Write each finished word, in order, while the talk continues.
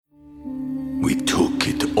We took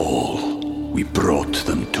it all. We brought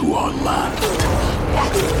them to our land.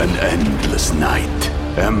 An endless night,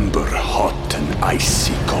 ember hot and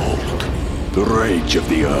icy cold. The rage of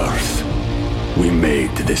the earth. We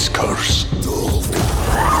made this curse.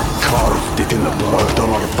 Carved it in the blood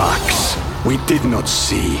on our backs. We did not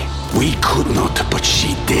see. We could not, but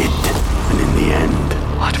she did. And in the end...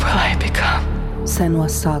 What will I become?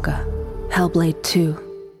 Senua's Saga. Hellblade 2.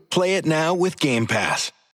 Play it now with Game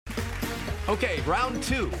Pass. Okay, round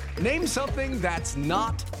two. Name something that's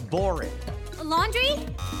not boring. A laundry?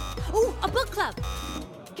 Ooh, a book club.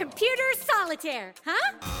 Computer solitaire,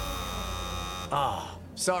 huh? Ah,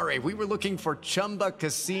 sorry, we were looking for Chumba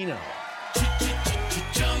Casino.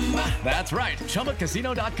 That's right,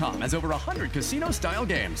 ChumbaCasino.com has over 100 casino-style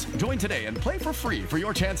games. Join today and play for free for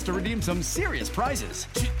your chance to redeem some serious prizes.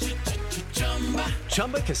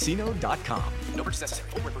 ChumbaCasino.com. No purchase necessary.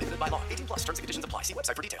 Void where prohibited by law. 18+ terms and conditions apply. See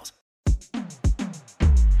website for details.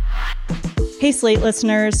 Hey Slate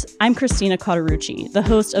listeners, I'm Christina Cauterucci, the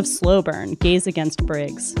host of Slow Burn, Gays Against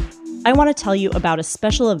Briggs. I want to tell you about a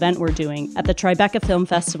special event we're doing at the Tribeca Film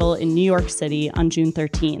Festival in New York City on June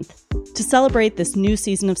 13th. To celebrate this new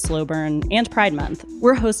season of Slow Burn and Pride Month,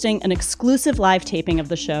 we're hosting an exclusive live taping of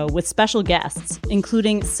the show with special guests,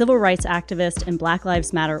 including civil rights activist and Black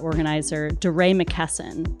Lives Matter organizer DeRay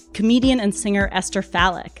McKesson, comedian and singer Esther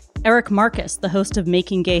Fallick, Eric Marcus, the host of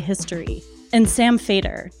Making Gay History, and Sam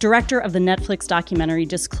Feder, director of the Netflix documentary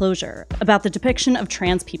Disclosure, about the depiction of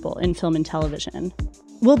trans people in film and television.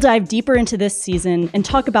 We'll dive deeper into this season and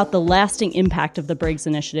talk about the lasting impact of the Briggs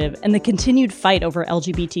Initiative and the continued fight over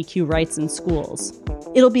LGBTQ rights in schools.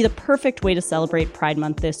 It'll be the perfect way to celebrate Pride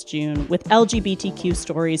Month this June with LGBTQ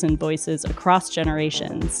stories and voices across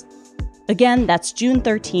generations. Again, that's June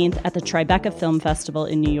 13th at the Tribeca Film Festival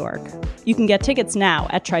in New York. You can get tickets now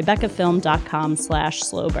at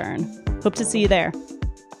tribecafilm.com/slowburn. Hope to see you there.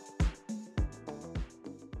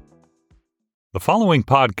 The following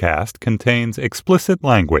podcast contains explicit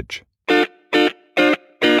language.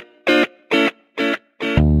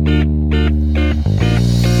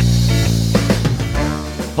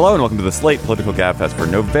 Hello and welcome to the Slate Political Gabfest for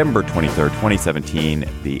November 23rd, 2017.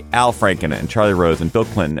 The Al Franken and Charlie Rose and Bill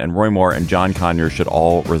Clinton and Roy Moore and John Conyers should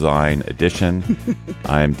all resign edition.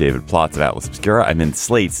 I'm David Plotz of Atlas Obscura. I'm in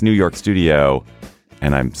Slate's New York studio,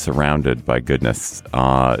 and I'm surrounded by goodness.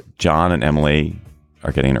 John and Emily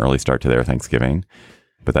are getting an early start to their Thanksgiving,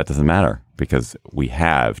 but that doesn't matter because we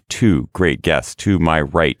have two great guests. To my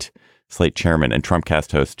right, Slate chairman and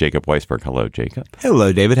Trumpcast host Jacob Weisberg. Hello, Jacob.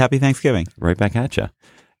 Hello, David. Happy Thanksgiving. Right back at you.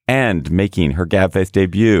 And making her Gabfest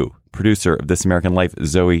debut, producer of This American Life,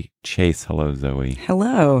 Zoe Chase. Hello, Zoe.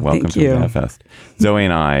 Hello. Welcome Thank to you. the Gabfest. Zoe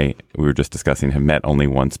and I, we were just discussing, have met only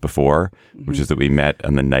once before, which is that we met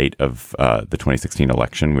on the night of the 2016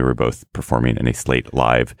 election. We were both performing in a Slate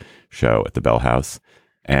Live show at the Bell House.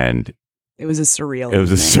 And it was a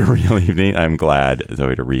surreal evening. I'm glad,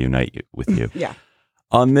 Zoe, to reunite with you. Yeah.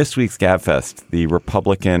 On this week's Gabfest, the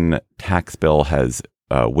Republican tax bill has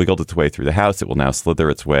wiggled its way through the House. It will now slither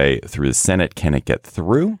its way through the Senate. Can it get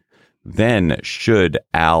through? Then should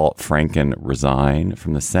Al Franken resign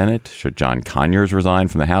from the Senate? Should John Conyers resign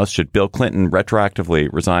from the House? Should Bill Clinton retroactively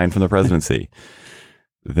resign from the presidency?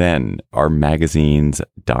 Then are magazines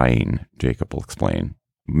dying? Jacob will explain.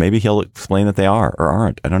 Maybe he'll explain that they are or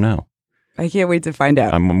aren't. I don't know. I can't wait to find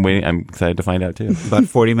out. I'm waiting. I'm excited to find out, too. About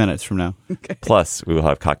 40 minutes from now. Okay. Plus, we will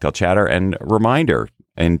have cocktail chatter and reminder.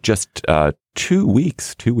 In just 2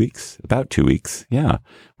 weeks, about 2 weeks, yeah,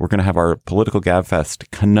 we're going to have our Political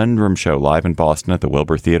Gabfest Conundrum Show live in Boston at the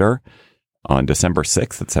Wilbur Theater on December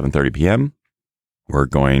 6th at 7:30 p.m. We're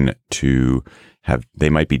going to have They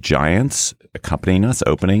Might Be Giants accompanying us,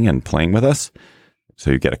 opening and playing with us.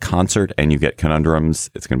 So you get a concert and you get conundrums.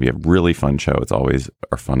 It's going to be a really fun show. It's always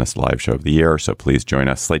our funnest live show of the year. So please join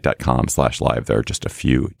us, slate.com/live. There are just a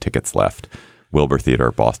few tickets left. Wilbur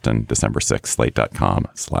Theater, Boston, December 6th,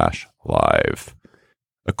 slate.com/live.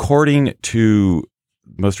 According to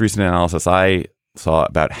most recent analysis I saw,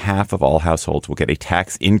 about half of all households will get a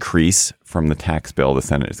tax increase from the tax bill the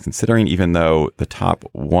Senate is considering, even though the top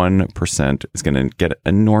 1% is going to get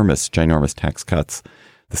ginormous tax cuts.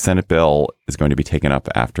 The Senate bill is going to be taken up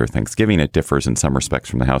after Thanksgiving. It differs in some respects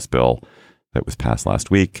from the House bill that was passed last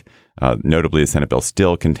week. Notably, the Senate bill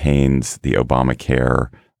still contains the Obamacare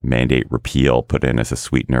mandate repeal put in as a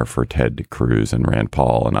sweetener for Ted Cruz and Rand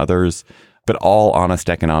Paul and others. But all honest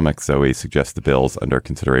economics, Zoe suggests the bills under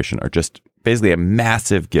consideration are just basically a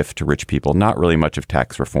massive gift to rich people, not really much of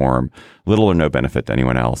tax reform, little or no benefit to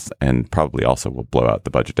anyone else, and probably also will blow out the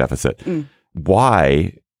budget deficit.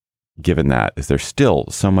 Why given that, is there still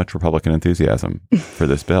so much Republican enthusiasm for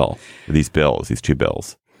this bill, these two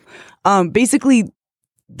bills? Basically,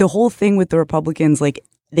 the whole thing with the Republicans, like,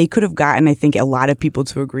 they could have gotten, I think, a lot of people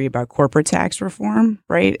to agree about corporate tax reform,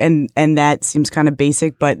 right? And that seems kind of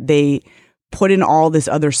basic, but they put in all this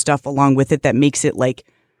other stuff along with it that makes it like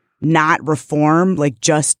not reform, like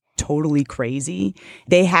just totally crazy.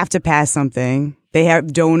 They have to pass something. They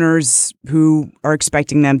have donors who are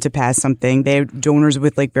expecting them to pass something. They have donors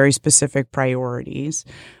with like very specific priorities.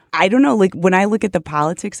 I don't know, like when I look at the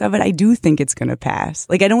politics of it, I do think it's going to pass.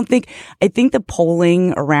 Like, I think the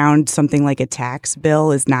polling around something like a tax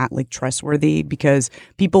bill is not like trustworthy because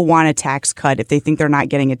people want a tax cut. If they think they're not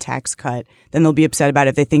getting a tax cut, then they'll be upset about it.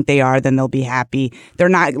 If they think they are, then they'll be happy. They're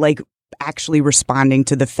not like actually responding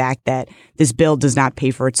to the fact that this bill does not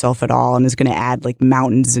pay for itself at all and is going to add like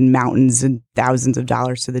mountains and mountains and thousands of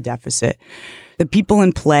dollars to the deficit. The people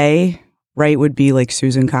in play, right, would be like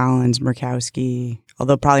Susan Collins, Murkowski,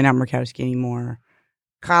 although probably not Murkowski anymore,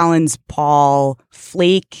 Collins, Paul,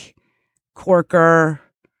 Flake, Corker,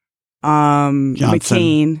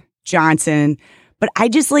 McCain, Johnson. But I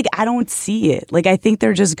just I don't see it. Like, I think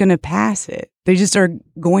they're just going to pass it. They just are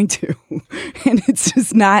going to. And it's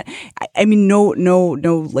just not, I mean, no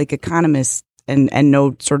like economists and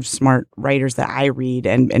no sort of smart writers that I read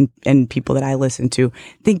and people that I listen to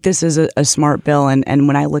think this is a smart bill. And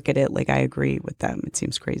when I look at it, like, I agree with them. It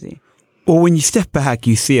seems crazy. Well, when you step back,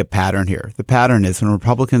 you see a pattern here. The pattern is when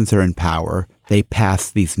Republicans are in power, they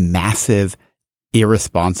pass these massive,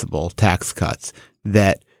 irresponsible tax cuts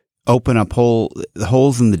that open up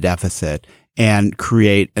holes in the deficit and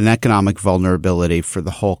create an economic vulnerability for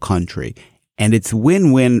the whole country. And it's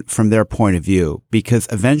win-win from their point of view because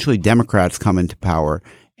eventually Democrats come into power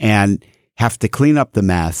and have to clean up the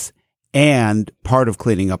mess. And part of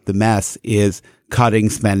cleaning up the mess is cutting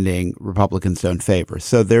spending Republicans don't favor.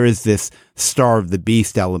 So there is this starve the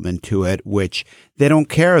beast element to it, which they don't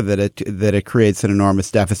care that it creates an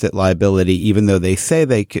enormous deficit liability, even though they say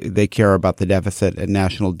they care about the deficit and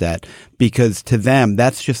national debt, because to them,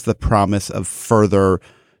 that's just the promise of further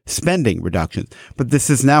spending reductions. But this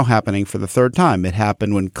is now happening for the third time. It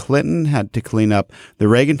happened when Clinton had to clean up the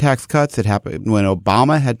Reagan tax cuts. It happened when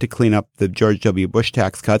Obama had to clean up the George W. Bush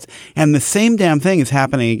tax cuts. And the same damn thing is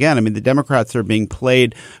happening again. I mean, the Democrats are being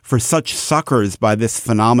played for such suckers by this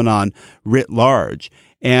phenomenon writ large.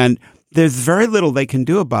 And there's very little they can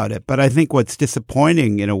do about it. But I think what's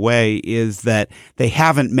disappointing in a way is that they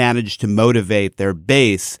haven't managed to motivate their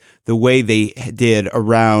base the way they did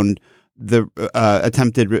around the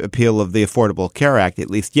attempted repeal of the Affordable Care Act,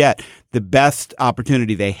 at least yet. The best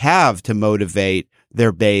opportunity they have to motivate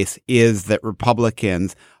their base is that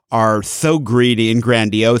Republicans are so greedy and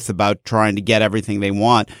grandiose about trying to get everything they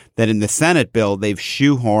want that in the Senate bill, they've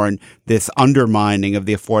shoehorned this undermining of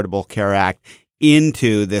the Affordable Care Act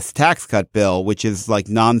into this tax cut bill, which is like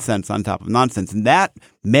nonsense on top of nonsense. And that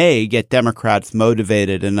may get Democrats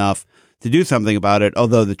motivated enough to do something about it,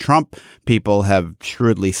 although the Trump people have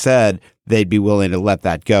shrewdly said they'd be willing to let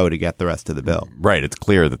that go to get the rest of the bill. Right. It's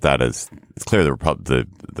clear it's clear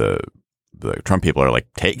the Trump people are like,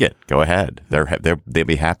 take it, go ahead. They'd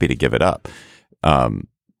be happy to give it up.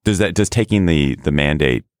 Does taking the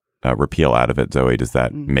mandate repeal out of it, Zoe, does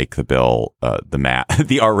that make the bill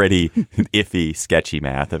the already iffy, sketchy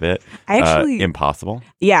math of it impossible?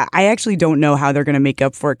 Yeah, I actually don't know how they're going to make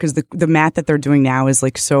up for it because the math that they're doing now is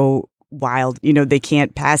like so wild. You know, they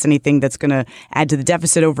can't pass anything that's going to add to the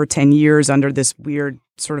deficit over 10 years under this weird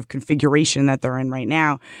sort of configuration that they're in right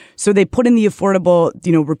now. So they put in the affordable,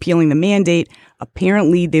 repealing the mandate.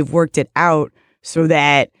 Apparently, they've worked it out so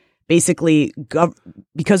that basically,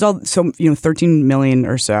 because 13 million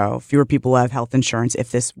or so fewer people will have health insurance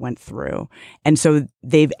if this went through. And so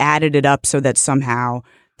they've added it up so that somehow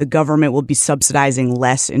the government will be subsidizing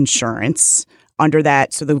less insurance under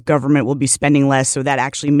that. So the government will be spending less. So that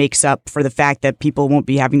actually makes up for the fact that people won't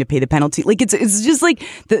be having to pay the penalty. Like it's just like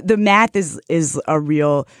the math is a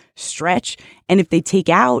real stretch. And if they take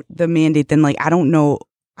out the mandate, then like, I don't know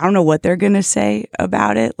what they're going to say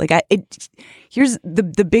about it. Here's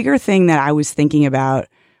the bigger thing that I was thinking about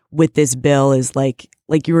with this bill is like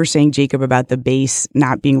you were saying, Jacob, about the base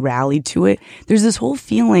not being rallied to it. There's this whole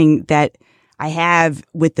feeling that I have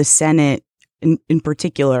with the Senate in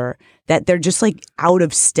particular that they're just like out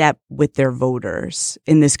of step with their voters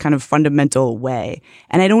in this kind of fundamental way.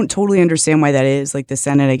 And I don't totally understand why that is. Like the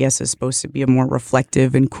Senate, I guess, is supposed to be a more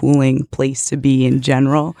reflective and cooling place to be in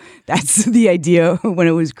general. That's the idea when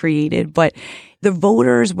it was created. But the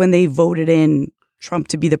voters, when they voted in Trump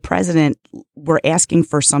to be the president, were asking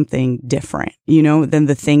for something different, than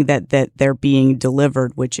the thing that they're being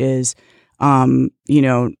delivered, which is,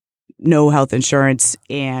 no health insurance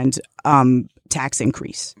and tax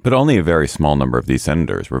increase. But only a very small number of these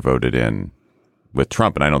senators were voted in with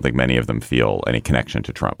Trump, and I don't think many of them feel any connection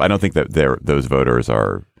to Trump. I don't think that those voters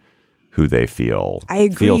are who they feel. I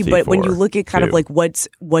agree, but when you look at kind of like what's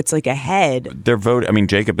like ahead, their vote. I mean,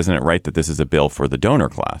 Jacob, isn't it right that this is a bill for the donor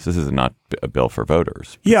class? This is not a bill for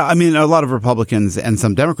voters. Yeah, I mean, a lot of Republicans and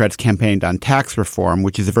some Democrats campaigned on tax reform,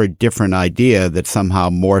 which is a very different idea that somehow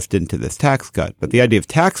morphed into this tax cut. But the idea of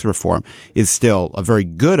tax reform is still a very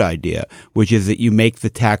good idea, which is that you make the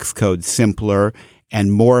tax code simpler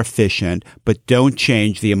and more efficient, but don't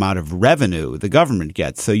change the amount of revenue the government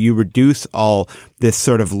gets. So you reduce all this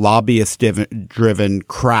sort of lobbyist-driven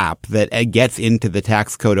crap that gets into the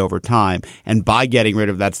tax code over time. And by getting rid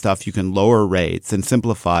of that stuff, you can lower rates and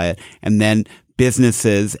simplify it. And then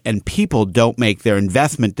businesses and people don't make their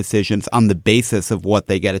investment decisions on the basis of what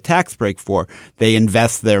they get a tax break for. They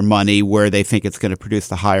invest their money where they think it's going to produce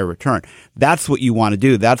the higher return. That's what you want to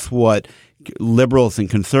do. That's what liberals and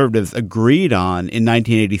conservatives agreed on in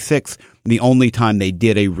 1986, the only time they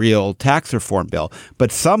did a real tax reform bill.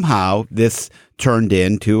 But somehow this turned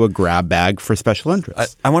into a grab bag for special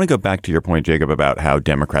interests. I want to go back to your point, Jacob, about how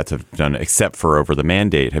Democrats have done, except for over the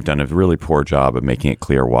mandate, have done a really poor job of making it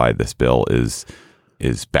clear why this bill is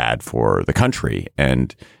bad for the country.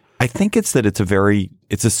 And I think it's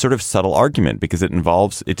a sort of subtle argument because it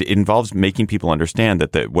involves making people understand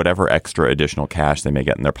that whatever extra additional cash they may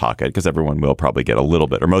get in their pocket, because everyone will probably get a little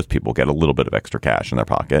bit, or most people get a little bit of extra cash in their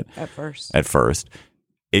pocket at first,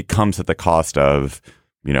 it comes at the cost of,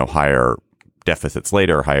 higher deficits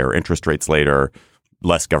later, higher interest rates later,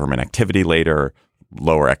 less government activity later,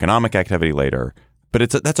 lower economic activity later.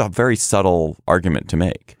 But that's a very subtle argument to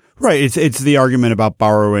make. Right. It's the argument about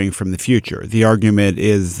borrowing from the future. The argument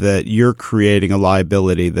is that you're creating a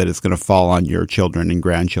liability that is going to fall on your children and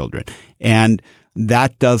grandchildren. And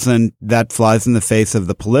that flies in the face of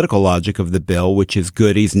the political logic of the bill, which is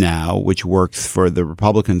goodies now, which works for the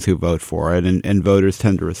Republicans who vote for it and voters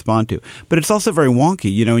tend to respond to. But it's also very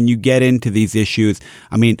wonky, when you get into these issues.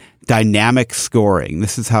 I mean, dynamic scoring.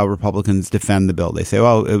 This is how Republicans defend the bill. They say,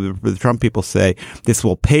 the Trump people say this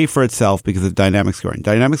will pay for itself because of dynamic scoring.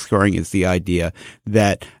 Dynamic scoring is the idea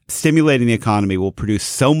that stimulating the economy will produce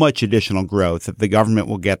so much additional growth that the government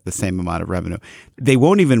will get the same amount of revenue. They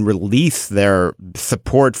won't even release their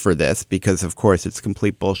support for this because, of course, it's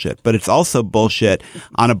complete bullshit. But it's also bullshit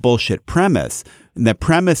on a bullshit premise. And the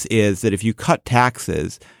premise is that if you cut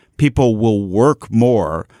taxes, people will work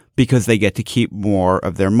more because they get to keep more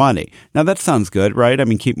of their money. Now, that sounds good, right? I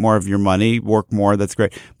mean, keep more of your money, work more, that's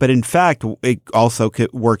great. But in fact, it also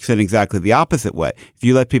works in exactly the opposite way. If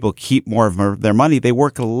you let people keep more of their money, they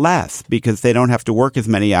work less because they don't have to work as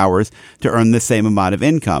many hours to earn the same amount of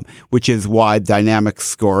income, which is why dynamic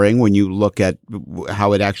scoring, when you look at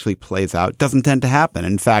how it actually plays out, doesn't tend to happen.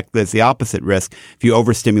 In fact, there's the opposite risk. If you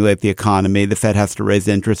overstimulate the economy, the Fed has to raise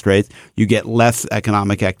interest rates, you get less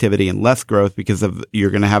economic activity and less growth because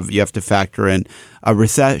you have to factor in a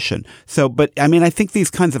recession. So, but I mean, I think these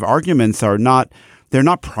kinds of arguments they're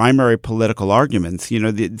not primary political arguments.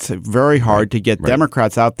 It's very hard to get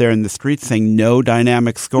Democrats out there in the streets saying no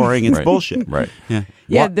dynamic scoring. It's bullshit. Right.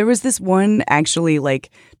 Yeah. There was this one actually,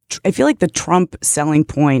 I feel like the Trump selling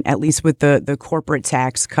point, at least with the corporate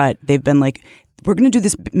tax cut, they've been like, we're going to do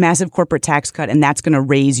this massive corporate tax cut and that's going to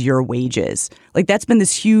raise your wages. That's been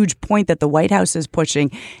this huge point that the White House is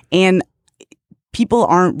pushing. And people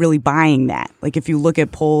aren't really buying that. If you look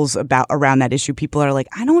at polls around that issue, people are like,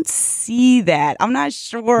 I don't see that. I'm not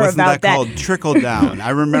sure Wasn't about that. Called trickle down? I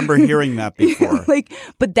remember hearing that before.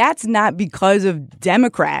 But that's not because of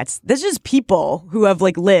Democrats. That's just people who have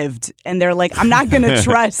lived and they're like, I'm not going to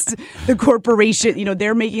trust the corporation.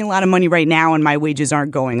 They're making a lot of money right now and my wages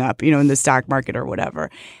aren't going up, in the stock market or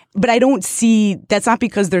whatever. But I don't see, that's not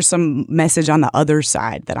because there's some message on the other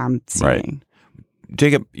side that I'm seeing. Right.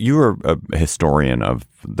 Jacob, you are a historian of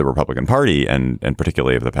the Republican Party and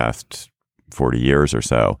particularly of the past 40 years or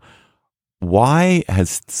so. Why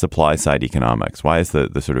has supply side economics, why has the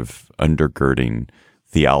sort of undergirding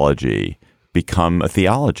theology become a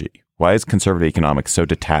theology? Why is conservative economics so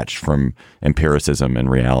detached from empiricism and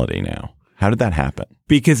reality now? How did that happen?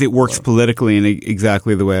 Because it works politically in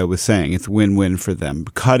exactly the way I was saying. It's win-win for them.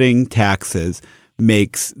 Cutting taxes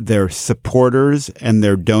makes their supporters and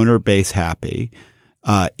their donor base happy.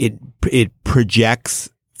 It projects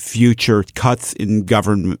future cuts in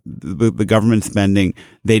the government spending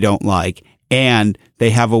they don't like, and they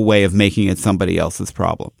have a way of making it somebody else's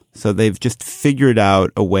problem. So they've just figured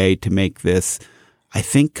out a way to make this, I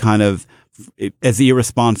think, kind of as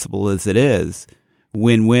irresponsible as it is,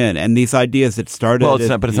 win-win. And these ideas that started... Well,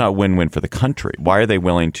 it's not win-win for the country. Why are they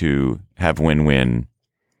willing to have win-win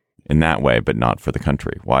in that way, but not for the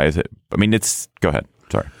country? Why is it? I mean, go ahead.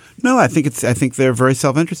 Sorry. No, I think they're very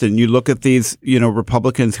self-interested. And you look at these,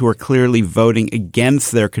 Republicans who are clearly voting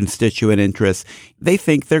against their constituent interests. They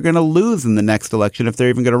think they're going to lose in the next election if they're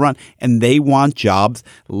even going to run. And they want jobs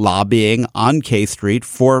lobbying on K Street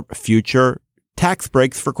for future tax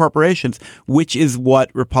breaks for corporations, which is what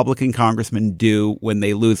Republican congressmen do when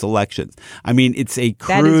they lose elections. I mean, it's a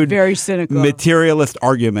crude, very cynical, materialist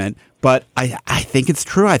argument, but I think it's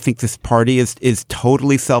true. I think this party is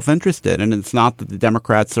totally self-interested, and it's not that the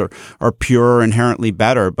Democrats are pure or inherently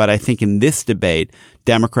better, but I think in this debate,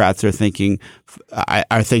 Democrats are thinking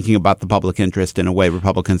about the public interest in a way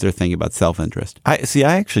Republicans are thinking about self-interest.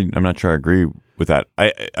 I'm not sure I agree with that.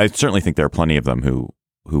 I certainly think there are plenty of them who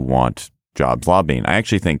want jobs lobbying. I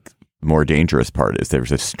actually think the more dangerous part is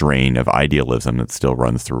there's a strain of idealism that still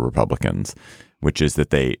runs through Republicans, which is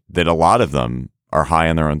that a lot of them are high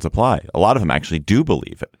on their own supply. A lot of them actually do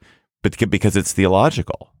believe it, but because it's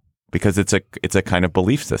theological, because it's a kind of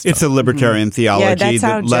belief system. It's a libertarian theology. Yeah, that's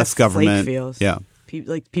how less Jeff government Flake feels. Yeah,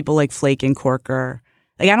 people like Flake and Corker.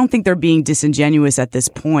 Like, I don't think they're being disingenuous at this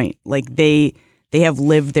point. Like, they have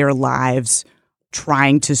lived their lives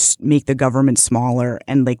trying to make the government smaller,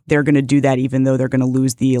 and like they're going to do that even though they're going to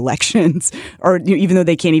lose the elections, or even though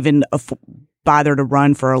they can't even bother to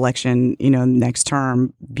run for election, next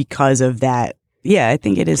term because of that. Yeah, I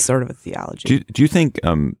think it is sort of a theology. Do you think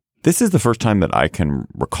this is the first time that I can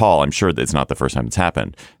recall, I'm sure that it's not the first time it's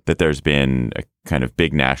happened, that there's been a kind of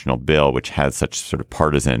big national bill which has such sort of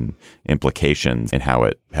partisan implications in how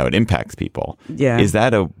it impacts people? Yeah. Is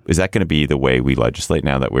that going to be the way we legislate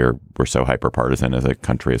now that we're so hyper-partisan as a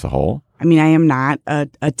country as a whole? I mean, I am not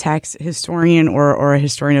a tax historian or a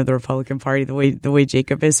historian of the Republican Party the way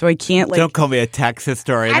Jacob is, so I can't Don't call me a tax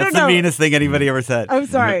historian. That's the meanest thing anybody ever said. I'm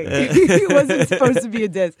sorry. It wasn't supposed to be a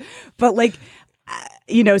diss. But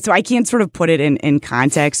so I can't sort of put it in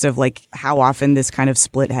context of like how often this kind of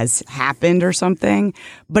split has happened or something.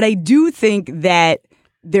 But I do think that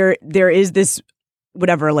there is this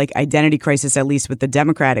identity crisis, at least with the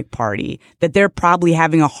Democratic Party, that they're probably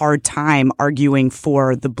having a hard time arguing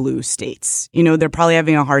for the blue states. They're probably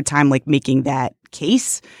having a hard time making that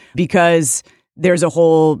case because there's a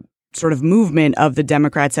whole sort of movement of the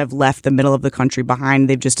Democrats have left the middle of the country behind.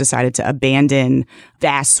 They've just decided to abandon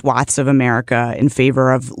vast swaths of America in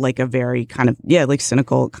favor of a very kind of,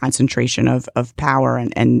 cynical concentration of power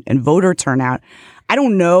and voter turnout. I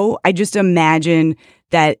don't know. I just imagine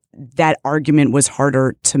that argument was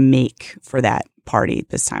harder to make for that party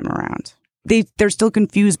this time around. They're still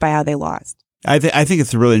confused by how they lost. I think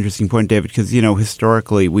it's a really interesting point, David, because,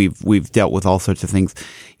 historically we've dealt with all sorts of things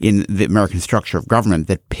in the American structure of government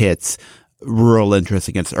that pits rural interests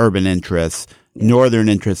against urban interests, northern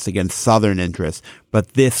interests against southern interests.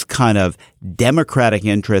 But this kind of Democratic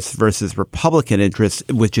interest versus Republican interest,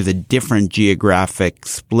 which is a different geographic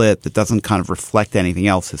split that doesn't kind of reflect anything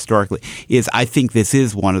else historically, I think this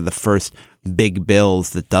is one of the first big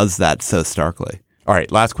bills that does that so starkly. All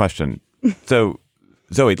right, last question. So,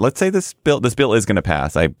 Zoe, let's say this bill is going to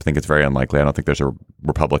pass. I think it's very unlikely. I don't think there's a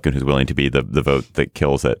Republican who's willing to be the vote that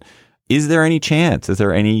kills it. Is there any chance? Is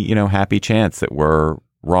there any, happy chance that we're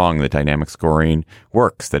wrong, that dynamic scoring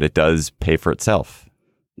works, that it does pay for itself?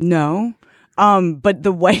 No. But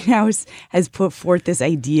the White House has put forth this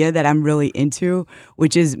idea that I'm really into,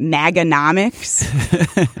 which is MAGAnomics.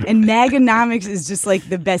 And MAGAnomics is just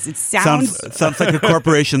the best. It sounds like a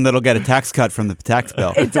corporation that'll get a tax cut from the tax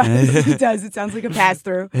bill. It does. It does. It sounds like a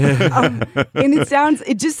pass-through. And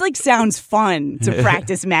it just sounds fun to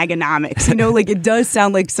practice MAGAnomics. It does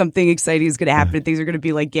sound like something exciting is going to happen. Things are going to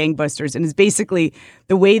be like gangbusters. And it's basically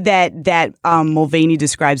the way that Mulvaney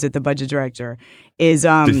describes it, the budget director, is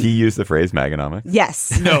did he use the phrase MAGAnomics?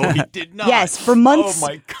 Yes. No, he did not. Yes, for months. Oh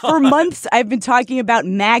my God. For months I've been talking about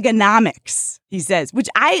MAGAnomics, he says, which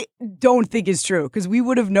I don't think is true because we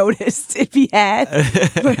would have noticed if he had.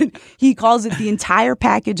 But he calls it the entire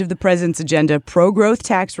package of the president's agenda: pro-growth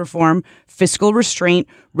tax reform, fiscal restraint,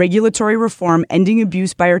 regulatory reform, ending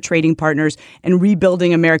abuse by our trading partners, and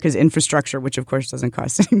rebuilding America's infrastructure, which of course doesn't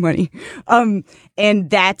cost any money. And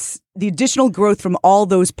that's the additional growth from all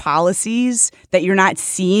those policies that you're not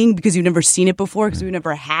seeing because you've never seen it before, because we've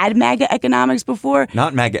never had MAGA economics before.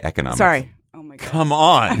 Not MAGA economics. Sorry. Oh my God. Come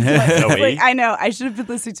on. I know. I should have been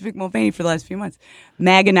listening to Mick Mulvaney for the last few months.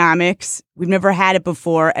 MAGAnomics. We've never had it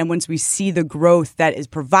before. And once we see the growth that is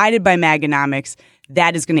provided by MAGAnomics,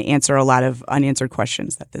 that is going to answer a lot of unanswered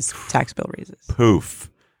questions that this tax bill raises. Poof.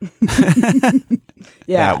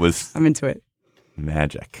 Yeah. I'm into it.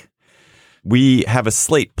 Magic. We have a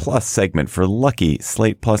Slate Plus segment for lucky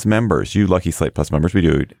Slate Plus members. You lucky Slate Plus members, we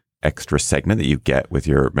do an extra segment that you get with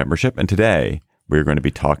your membership. And today we're going to be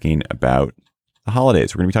talking about the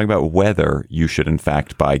holidays. We're going to be talking about whether you should, in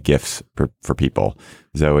fact, buy gifts for people.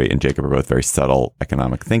 Zoe and Jacob are both very subtle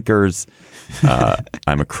economic thinkers.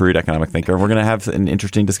 I'm a crude economic thinker. And we're going to have an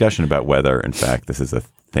interesting discussion about whether, in fact, this is a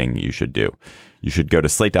thing you should do. You should go to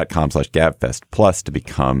slate.com/gabfest plus to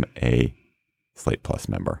become a Slate Plus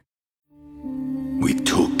member. We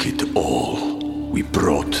took it all. We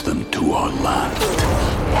brought them to our land.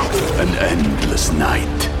 An endless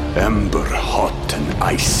night, ember hot and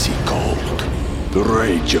icy cold. The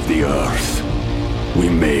rage of the earth. We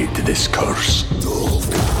made this curse.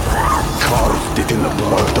 Carved it in the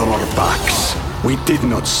blood on our backs. We did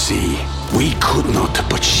not see. We could not,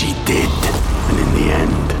 but she did. And in the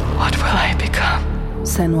end, What will I become?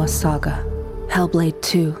 Senua's Saga. Hellblade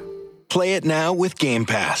 2. Play it now with Game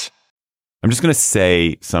Pass. I'm just going to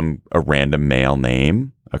say a random male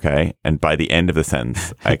name, okay? And by the end of the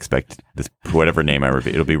sentence, I expect this whatever name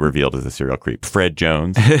it'll be revealed as a serial creep. Fred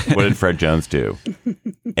Jones. What did Fred Jones do?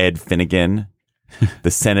 Ed Finnegan,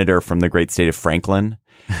 the senator from the great state of Franklin.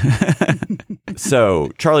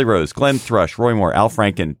 So Charlie Rose, Glenn Thrush, Roy Moore, Al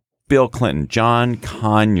Franken, Bill Clinton, John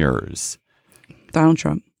Conyers, Donald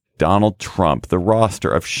Trump. The roster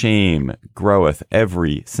of shame groweth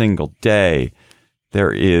every single day.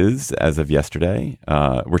 There is, as of yesterday,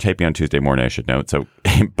 we're taping on Tuesday morning, I should note. So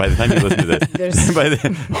by the time you listen to this,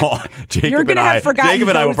 Jacob and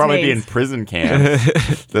I will probably be in prison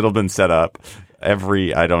camps that have been set up.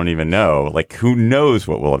 I don't even know. Like, who knows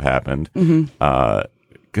what will have happened? Mm-hmm.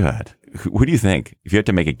 Good. What do you think? If you had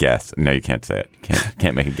to make a guess, no, you can't say it.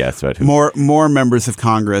 Can't make a guess about who. More members of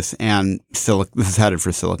Congress, and this is headed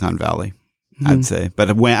for Silicon Valley. I'd say, but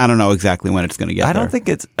I don't know exactly when it's going to get there. I don't think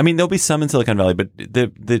there'll be some in Silicon Valley, but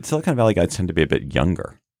the Silicon Valley guys tend to be a bit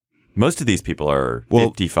younger. Most of these people are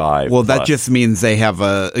 55. Well, plus. that just means they have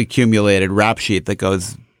a accumulated rap sheet that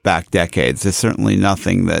goes back decades. There's certainly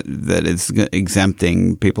nothing that is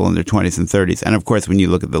exempting people in their 20s and 30s. And of course, when you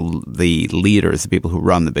look at the leaders, the people who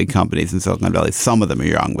run the big companies in Silicon Valley, some of them are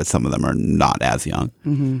young, but some of them are not as young.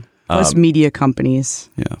 Mm-hmm. Plus media companies.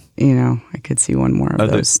 Yeah. You know, I could see one more of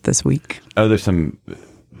those this week. Oh, there's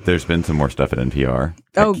been some more stuff at NPR.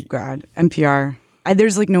 Oh, God. NPR.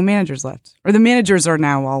 There's like no managers left. Or the managers are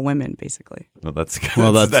now all women, basically. Well, that's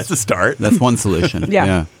a start. That's one solution.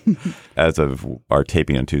 Yeah. As of our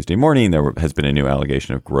taping on Tuesday morning, there has been a new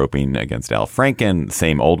allegation of groping against Al Franken,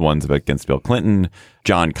 same old ones against Bill Clinton.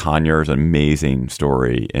 John Conyers, an amazing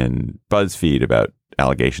story in BuzzFeed about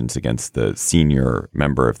allegations against the senior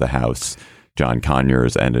member of the House, John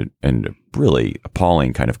Conyers, and a really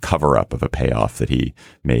appalling kind of cover-up of a payoff that he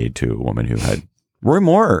made to a woman who had. Roy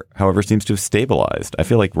Moore, however, seems to have stabilized. I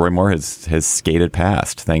feel like Roy Moore has skated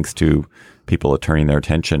past thanks to people turning their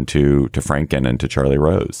attention to Franken and to Charlie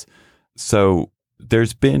Rose. So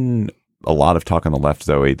there's been a lot of talk on the left,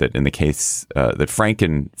 Zoe, that in the case that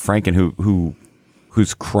Franken,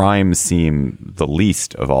 whose crimes seem the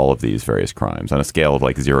least of all of these various crimes on a scale of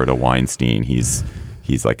like 0 to Weinstein, he's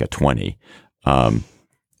like a 20. Is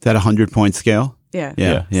that a 100-point scale?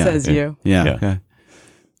 Yeah. Says you. Yeah. Yeah. Okay.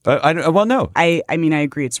 No. I mean, I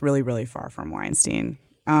agree. It's really, really far from Weinstein.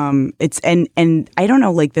 It's and I don't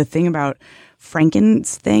know. Like the thing about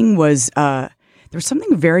Franken's thing was there was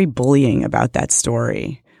something very bullying about that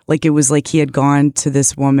story. Like it was like he had gone to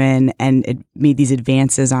this woman and it made these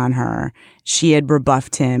advances on her. She had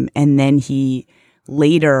rebuffed him, and then he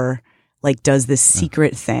later like does this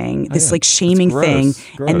secret thing, this like shaming thing,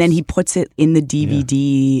 and then he puts it in the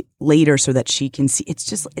DVD later so that she can see. It's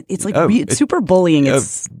just it's like it's super bullying.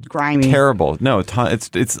 It's grimy, terrible. No, it's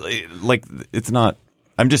like it's not.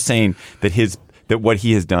 I'm just saying that what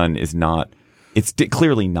he has done is not. It's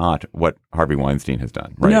clearly not what Harvey Weinstein has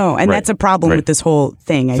done. Right? No, and that's a problem with this whole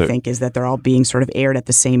thing. I think is that they're all being sort of aired at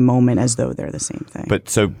the same moment as though they're the same thing.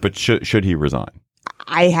 But should he resign?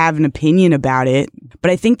 I have an opinion about it, but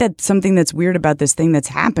I think that something that's weird about this thing that's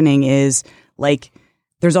happening is like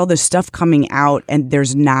there's all this stuff coming out and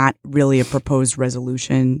there's not really a proposed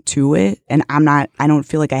resolution to it. And I don't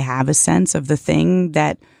feel like I have a sense of the thing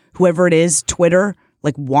that whoever it is, Twitter,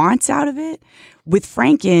 like wants out of it. With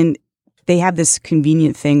Franken, they have this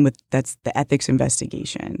convenient thing that's the ethics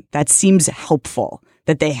investigation. That seems helpful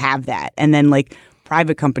that they have that. And then like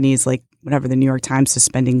private companies like whatever, the New York Times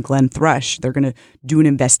suspending Glenn Thrush, they're going to do an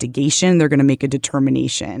investigation. They're going to make a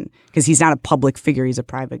determination because he's not a public figure. He's a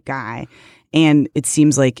private guy. And it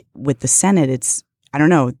seems like with the Senate, I don't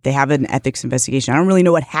know, they have an ethics investigation. I don't really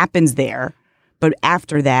know what happens there. But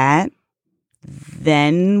after that,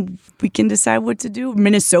 then we can decide what to do.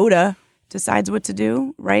 Minnesota, decides what to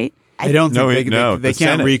do, right? I don't think they the can't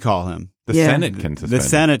Senate. recall him. The Senate can suspend The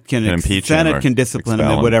Senate can him, impeach him, Senate can discipline him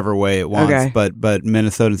expel in whatever way it wants, Okay. but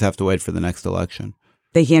Minnesotans have to wait for the next election.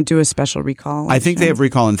 They can't do a special recall election? I think they have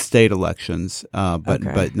recall in state elections, but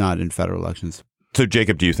Okay. but not in federal elections. So,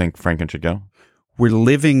 Jacob, do you think Franken should go? We're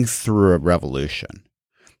living through a revolution.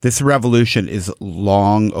 This revolution is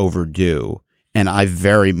long overdue, and I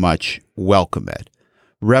very much welcome it.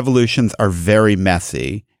 Revolutions are very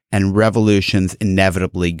messy, and revolutions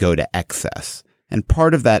inevitably go to excess. And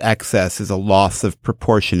part of that excess is a loss of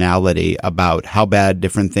proportionality about how bad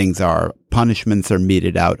different things are. Punishments are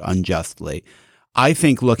meted out unjustly. I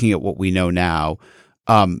think looking at what we know now,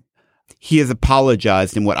 he has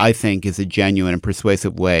apologized in what I think is a genuine and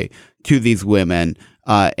persuasive way to these women.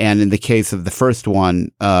 And in the case of the first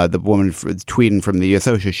one, the woman tweeting from the U.S.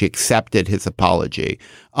 OSHA, she accepted his apology.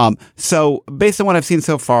 So based on what I've seen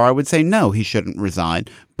so far, I would say no, he shouldn't resign.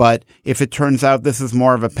 But if it turns out this is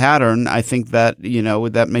more of a pattern, I think that,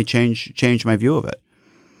 that may change my view of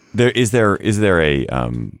it. Is there a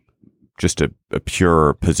just a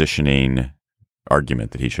pure positioning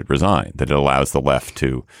argument that he should resign, that it allows the left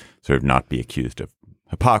to sort of not be accused of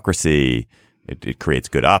hypocrisy? It creates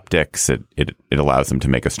good optics. It allows them to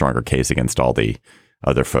make a stronger case against all the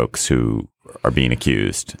other folks who are being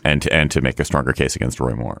accused, and to make a stronger case against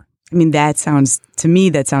Roy Moore. I mean, that sounds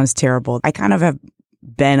terrible. I kind of have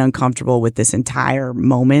been uncomfortable with this entire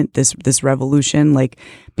moment, this revolution,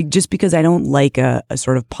 just because I don't like a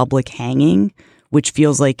sort of public hanging, which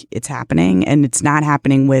feels like it's happening, and it's not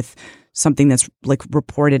happening with something that's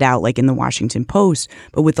reported out in the Washington Post,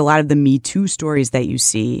 but with a lot of the Me Too stories that you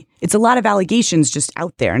see, it's a lot of allegations just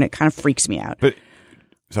out there, and it kind of freaks me out. But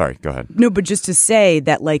sorry, go ahead. No, but just to say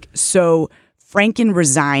that so Franken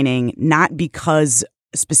resigning, not because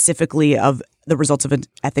specifically of the results of an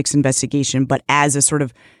ethics investigation, but as a sort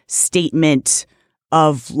of statement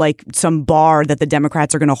of some bar that the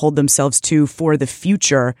Democrats are going to hold themselves to for the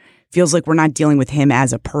future, feels like we're not dealing with him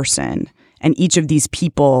as a person. And each of these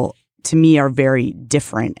people, to me, are very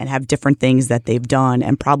different and have different things that they've done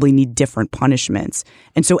and probably need different punishments.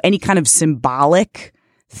 And so any kind of symbolic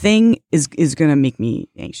thing is going to make me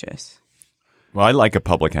anxious. Well, I like a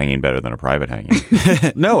public hanging better than a private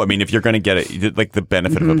hanging. No, I mean, if you're going to get it, the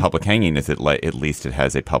benefit of a public hanging is that at least it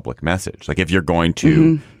has a public message. If you're going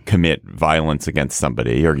to commit violence against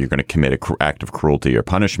somebody, or you're going to commit an act of cruelty or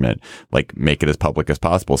punishment, make it as public as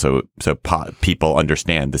possible, so people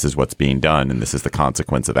understand this is what's being done and this is the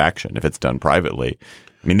consequence of action. If it's done privately,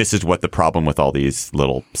 I mean, this is what the problem with all these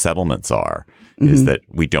little settlements are. Is that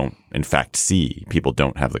we don't, in fact, see. People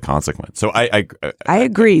don't have the consequence. So I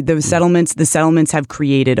agree. The settlements have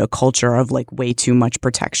created a culture of way too much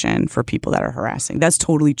protection for people that are harassing. That's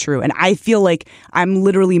totally true. And I feel like I'm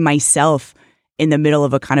literally myself in the middle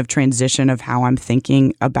of a kind of transition of how I'm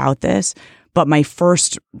thinking about this. But my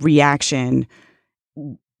first reaction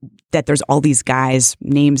that there's all these guys'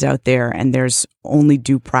 names out there and there's only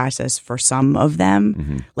due process for some of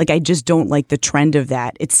them. I just don't like the trend of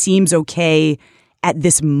that. It seems okay at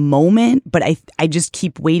this moment, but I just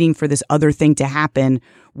keep waiting for this other thing to happen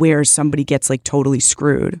where somebody gets totally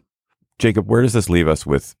screwed. Jacob, where does this leave us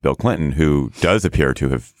with Bill Clinton, who does appear to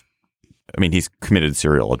have, he's committed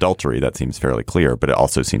serial adultery. That seems fairly clear, but it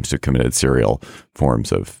also seems to have committed serial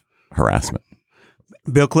forms of harassment.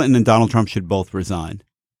 Bill Clinton and Donald Trump should both resign.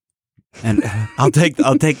 And I'll take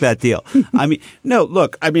that deal.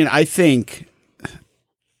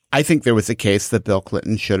 I think there was a case that Bill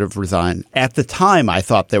Clinton should have resigned. At the time, I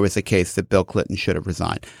thought there was a case that Bill Clinton should have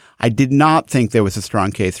resigned. I did not think there was a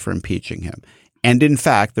strong case for impeaching him. And in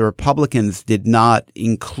fact, the Republicans did not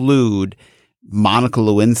include Monica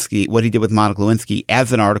Lewinsky, what he did with Monica Lewinsky,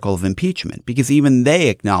 as an article of impeachment, because even they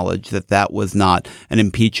acknowledged that was not an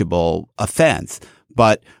impeachable offense.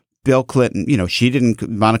 But Bill Clinton,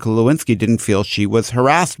 Monica Lewinsky didn't feel she was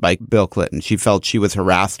harassed by Bill Clinton. She felt she was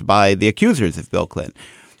harassed by the accusers of Bill Clinton.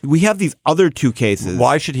 We have these other two cases.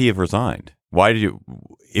 Why should he have resigned? Why did you,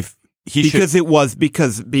 if he because it was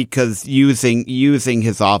because using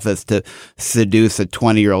his office to seduce a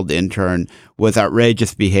 20-year-old intern was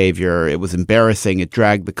outrageous behavior. It was embarrassing. It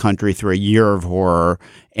dragged the country through a year of horror.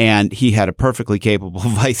 And he had a perfectly capable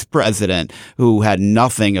vice president who had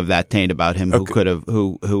nothing of that taint about him, who could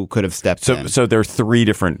have stepped in. So there are three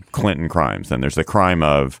different Clinton crimes. Then there's the crime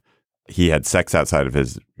of he had sex outside of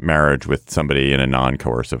his marriage with somebody in a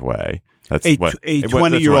non-coercive way. That's a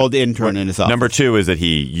 20-year-old intern in his office. Number two is that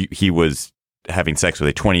he was having sex with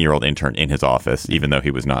a 20-year-old intern in his office, even though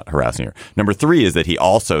he was not harassing her. Number three is that he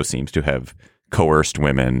also seems to have coerced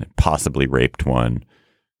women, possibly raped one,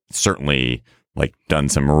 certainly done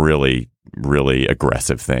some really really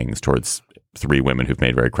aggressive things towards 3 women who've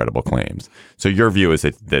made very credible claims. So your view is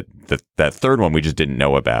that third one we just didn't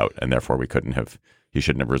know about, and therefore he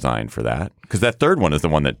shouldn't have resigned for that? Because that third one is the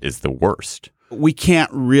one that is the worst. We can't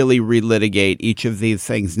really relitigate each of these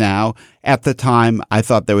things now. At the time, I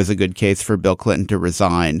thought there was a good case for Bill Clinton to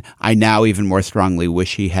resign. I now even more strongly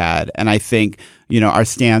wish he had. And I think, our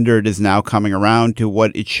standard is now coming around to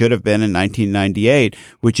what it should have been in 1998,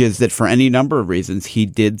 which is that for any number of reasons, he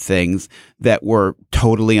did things that were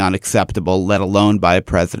totally unacceptable, let alone by a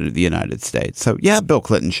president of the United States. So yeah, Bill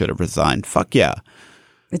Clinton should have resigned. Fuck yeah.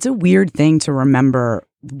 It's a weird thing to remember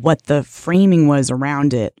what the framing was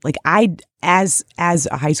around it. Like as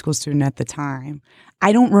a high school student at the time,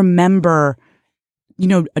 I don't remember,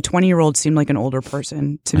 a 20-year-old seemed like an older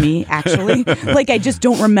person to me, actually. Like, I just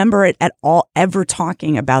don't remember it at all ever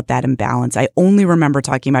talking about that imbalance. I only remember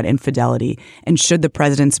talking about infidelity and should the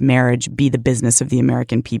president's marriage be the business of the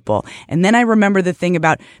American people. And then I remember the thing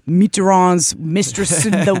about Mitterrand's mistress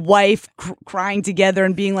and the wife crying together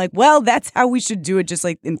and being like, well, that's how we should do it, just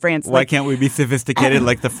like in France. Why can't we be sophisticated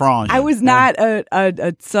like the French? I was not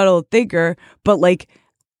a subtle thinker, but like,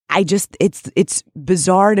 it's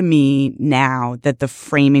bizarre to me now that the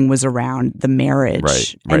framing was around the marriage,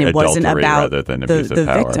 right. And it wasn't about rather than the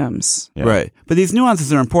power. victims. Yeah. Right. But these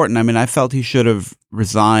nuances are important. I mean, I felt he should have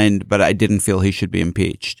resigned, but I didn't feel he should be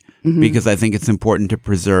impeached because I think it's important to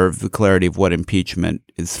preserve the clarity of what impeachment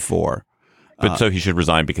is for. But so he should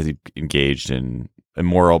resign because he engaged in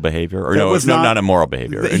immoral behavior? Or not immoral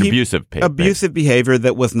behavior, abusive behavior. Abusive behavior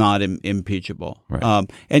that was not impeachable. Right.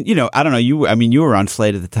 And, I don't know, you were on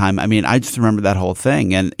Slate at the time. I mean, I just remember that whole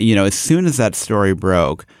thing. And, as soon as that story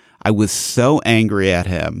broke, I was so angry at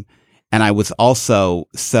him. And I was also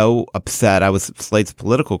so upset. I was Slate's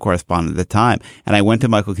political correspondent at the time. And I went to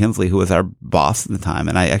Michael Kinsley, who was our boss at the time.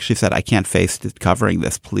 And I actually said, I can't face covering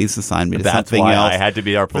this. Please assign me to something else. That's why I had to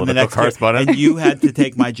be our political correspondent. And you had to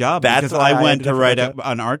take my job because why I went to write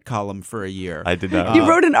an art column for a year. I did not. You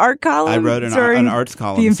wrote an art column? I wrote an arts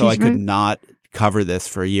column, so I could not cover this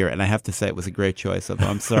for a year. And I have to say it was a great choice.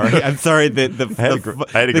 I'm sorry. I'm sorry that the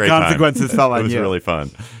consequences fell on you. It was really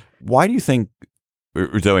fun. Why do you think,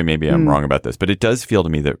 Zoe, maybe I'm wrong about this, but it does feel to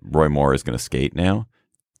me that Roy Moore is going to skate now?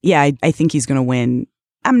 Yeah, I think he's going to win.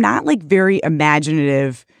 I'm not like very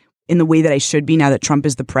imaginative in the way that I should be now that Trump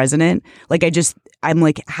is the president. Like I'm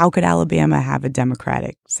like, how could Alabama have a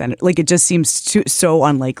Democratic Senate? Like it just seems so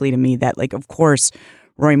unlikely to me that like, of course,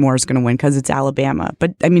 Roy Moore is going to win because it's Alabama.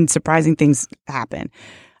 But I mean, surprising things happen.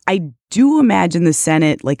 I do imagine the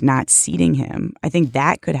Senate like not seating him. I think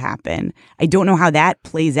that could happen. I don't know how that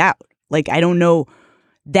plays out. Like, I don't know.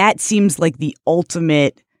 That seems like the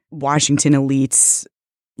ultimate Washington elites,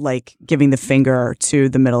 like giving the finger to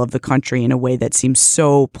the middle of the country in a way that seems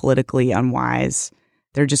so politically unwise.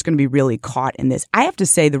 They're just going to be really caught in this. I have to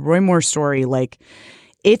say, the Roy Moore story, like,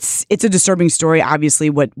 it's a disturbing story.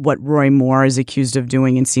 Obviously, what Roy Moore is accused of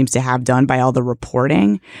doing and seems to have done by all the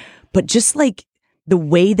reporting, but just like the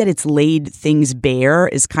way that it's laid things bare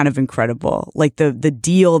is kind of incredible. Like the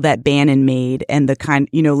deal that Bannon made and the kind,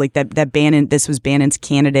 like that Bannon, this was Bannon's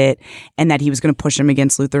candidate and that he was going to push him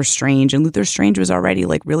against Luther Strange. And Luther Strange was already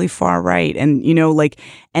like really far right. And,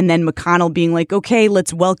 and then McConnell being like, okay,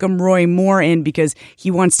 let's welcome Roy Moore in because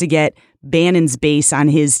he wants to get Bannon's base on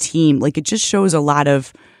his team. Like it just shows a lot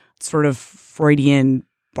of sort of Freudian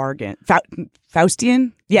bargain.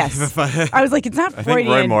 Faustian? Yes. I was like, it's not Freudian. I think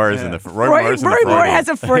Roy Moore is in the Roy Moore has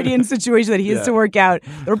a Freudian situation that he has to work out.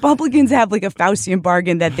 The Republicans have like a Faustian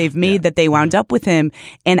bargain that they've made that they wound up with him.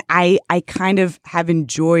 And I kind of have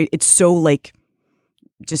enjoyed, it's so like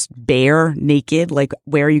just bare, naked, like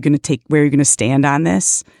where are you going to stand on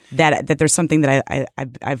this? That there's something that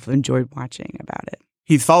I've enjoyed watching about it.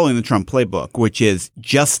 He's following the Trump playbook, which is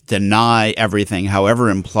just deny everything,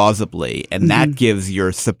 however implausibly, and that gives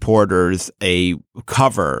your supporters a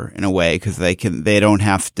cover in a way because they don't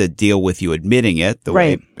have to deal with you admitting it the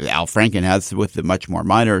way Al Franken has with the much more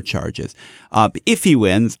minor charges. If he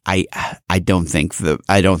wins, I don't think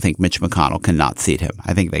Mitch McConnell cannot seat him.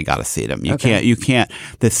 I think they got to seat him. You can't.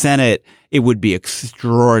 The Senate. It would be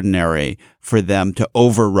extraordinary for them to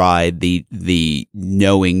override the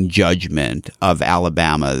knowing judgment of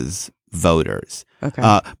Alabama's voters.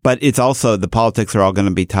 Okay. But it's also the politics are all going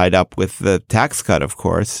to be tied up with the tax cut, of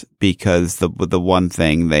course, because the one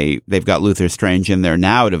thing they've got Luther Strange in there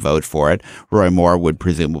now to vote for it. Roy Moore would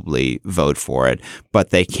presumably vote for it,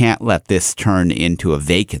 but they can't let this turn into a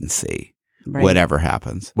vacancy. Right. Whatever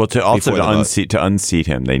happens. Well, to unseat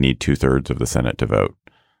him, they need 2/3 of the Senate to vote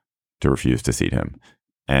to refuse to seat him.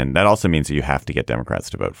 And that also means that you have to get Democrats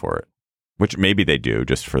to vote for it, which maybe they do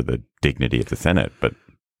just for the dignity of the Senate. But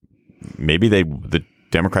maybe the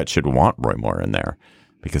Democrats should want Roy Moore in there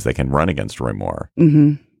because they can run against Roy Moore.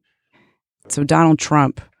 Mm-hmm. So Donald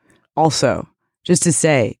Trump also, just to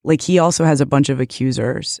say, like, he also has a bunch of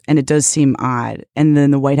accusers, and it does seem odd. And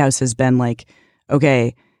then the White House has been like,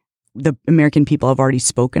 okay, the American people have already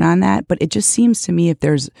spoken on that. But it just seems to me if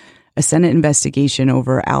there's a Senate investigation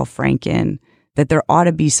over Al Franken, that there ought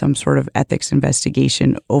to be some sort of ethics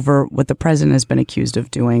investigation over what the president has been accused of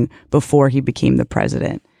doing before he became the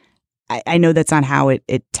president. I know that's not how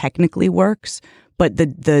it technically works, but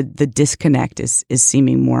the disconnect is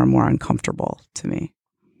seeming more and more uncomfortable to me.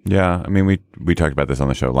 Yeah, I mean, we talked about this on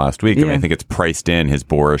the show last week. Yeah. I mean, I think it's priced in. His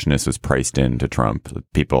boorishness was priced into Trump.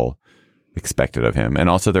 People expect it of him. And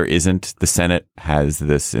also the Senate has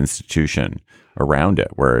this institution around it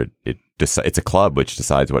where it's a club which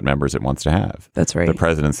decides what members it wants to have. That's right. The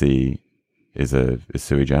presidency is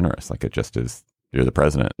sui generis. Like, it just is, you're the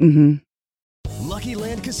president. Mm-hmm. Lucky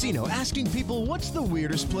Land Casino, asking people, what's the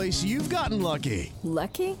weirdest place you've gotten lucky?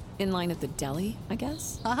 Lucky? In line at the deli, I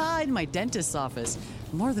guess? Aha, in my dentist's office.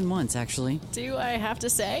 More than once, actually. Do I have to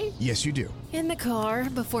say? Yes, you do. In the car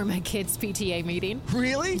before my kids' PTA meeting.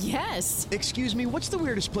 Really? Yes. Excuse me, what's the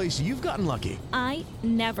weirdest place you've gotten lucky? I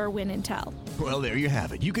never win and tell. Well, there you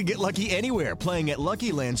have it. You can get lucky anywhere, playing at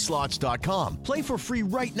LuckyLandSlots.com. Play for free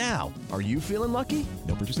right now. Are you feeling lucky?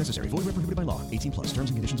 No purchase necessary. Void where prohibited by law. 18+.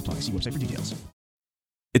 Terms and conditions apply. See website for details.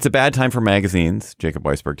 It's a bad time for magazines, Jacob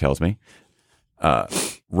Weisberg tells me.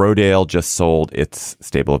 Rodale just sold its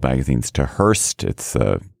stable of magazines to Hearst. It's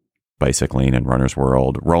Bicycling and Runner's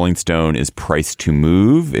World. Rolling Stone is priced to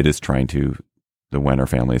move. The Wenner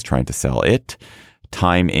family is trying to sell it.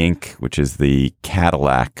 Time Inc., which is the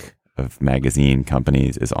Cadillac of magazine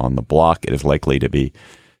companies, is on the block. It is likely to be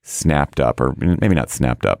snapped up, or maybe not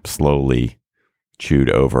snapped up, slowly chewed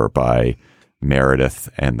over by Meredith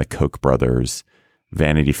and the Koch brothers.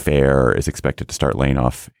 Vanity Fair is expected to start laying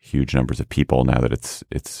off huge numbers of people now that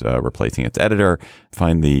it's replacing its editor.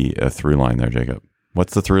 Find the through line there, Jacob.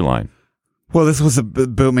 What's the through line? Well, this was a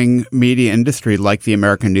booming media industry like the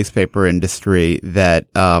American newspaper industry that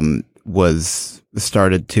was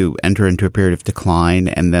started to enter into a period of decline,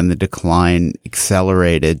 and then the decline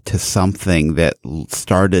accelerated to something that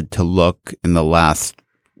started to look in the last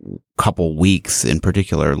couple weeks in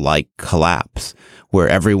particular like collapse, where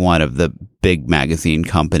every one of the big magazine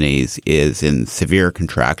companies is in severe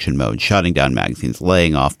contraction mode, shutting down magazines,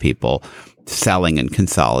 laying off people, selling and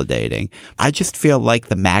consolidating. I just feel like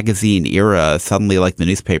the magazine era, suddenly like the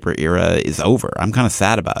newspaper era, is over. I'm kind of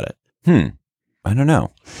sad about it. I don't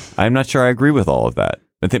know. I'm not sure I agree with all of that.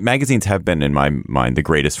 I think magazines have been, in my mind, the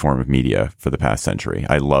greatest form of media for the past century.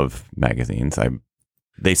 I love magazines.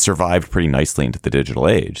 They survived pretty nicely into the digital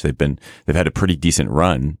age. They've had a pretty decent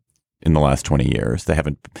run in the last 20 years. They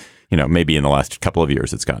haven't, maybe in the last couple of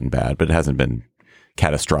years it's gotten bad, but it hasn't been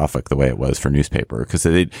catastrophic the way it was for newspaper because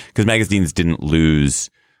magazines didn't lose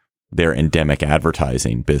their endemic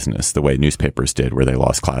advertising business the way newspapers did, where they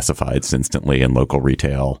lost classifieds instantly and local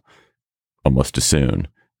retail almost as soon.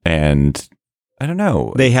 And I don't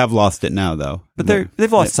know. They have lost it now, though. But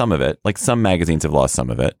they've lost some of it. Like, some magazines have lost some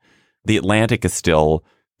of it. The Atlantic is still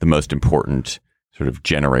the most important sort of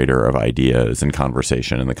generator of ideas and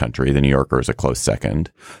conversation in the country. The New Yorker is a close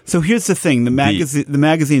second. So here's the thing. The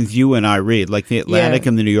magazines you and I read, like the Atlantic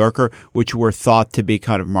and the New Yorker, which were thought to be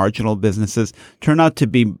kind of marginal businesses, turn out to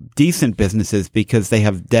be decent businesses because they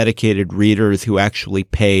have dedicated readers who actually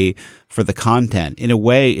pay for the content. In a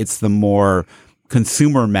way, it's the more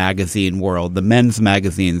consumer magazine world, the men's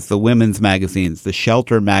magazines, the women's magazines, the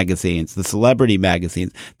shelter magazines, the celebrity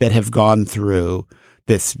magazines that have gone through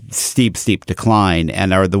this steep decline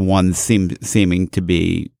and are the ones seeming to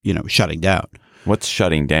be, shutting down. What's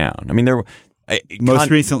shutting down? I mean, most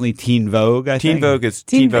recently Teen Vogue. Teen Vogue is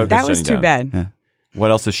too bad. Yeah.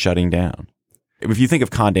 What else is shutting down? If you think of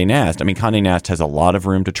Condé Nast, Condé Nast has a lot of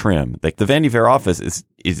room to trim. Like, the Vanity Fair office is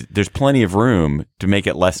there's plenty of room to make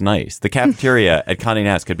it less nice. The cafeteria at Condé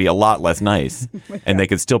Nast could be a lot less nice, and they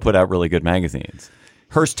could still put out really good magazines.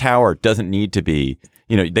 Hearst Tower doesn't need to be.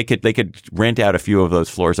 They could rent out a few of those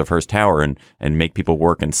floors of Hearst Tower and make people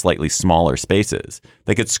work in slightly smaller spaces.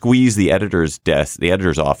 They could squeeze the editor's desk, the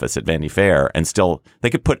editor's office at Vanity Fair, and still they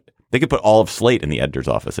could put all of Slate in the editor's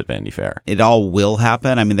office at Vanity Fair. It all will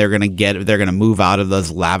happen. I mean, they're going to move out of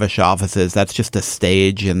those lavish offices. That's just a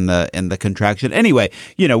stage in the contraction. Anyway,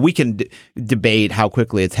 we can debate how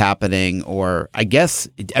quickly it's happening, or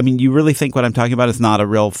you really think what I'm talking about is not a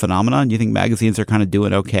real phenomenon? You think magazines are kind of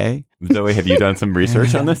doing okay? Zoe, have you done some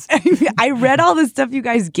research on this? I read all the stuff you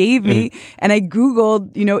guys gave me, and I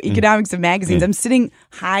Googled, economics of magazines. I'm sitting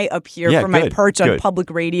high up here from my perch on public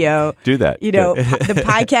radio. Do that. The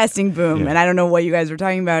podcasting boom, and I don't know what you guys were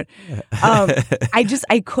talking about.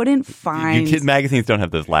 I couldn't find. Magazines don't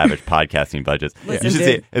have those lavish podcasting budgets. Listen, you should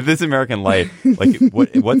say, This American Life, like,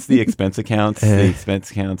 what's the expense accounts? The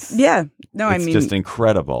expense accounts? Yeah. No, it's just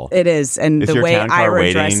incredible. It is. And the way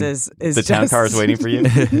Ira dresses is the town car is waiting for you?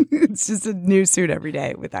 It's just a new suit every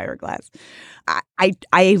day with Ira Glass.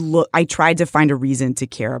 I tried to find a reason to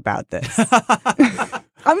care about this.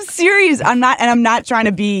 I'm serious. I'm not trying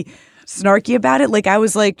to be snarky about it. Like, I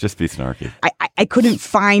was like, just be snarky. I couldn't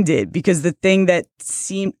find it because the thing that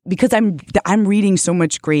seemed, because I'm reading so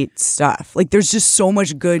much great stuff. Like, there's just so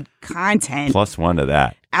much good content. Plus one to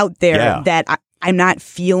that out there that I'm not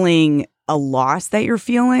feeling a loss that you're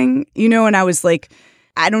feeling, and I was like,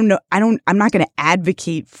 I'm not going to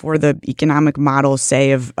advocate for the economic model,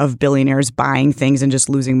 say, of billionaires buying things and just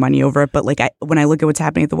losing money over it. But like, when I look at what's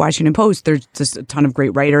happening at the Washington Post, there's just a ton of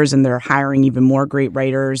great writers, and they're hiring even more great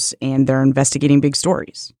writers, and they're investigating big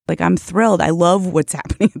stories. Like, I'm thrilled. I love what's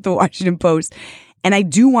happening at the Washington Post. And I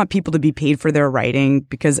do want people to be paid for their writing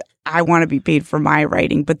because I want to be paid for my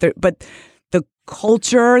writing. But the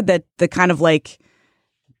culture that the kind of like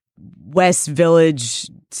West Village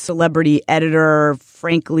celebrity editor,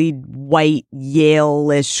 frankly, white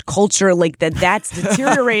Yale-ish culture, like that's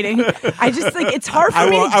deteriorating. I just like, it's hard for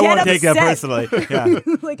me to get upset. I won't take that personally.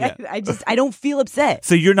 Yeah. I don't feel upset.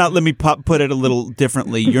 So you're not, let me put it a little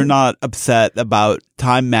differently. You're not upset about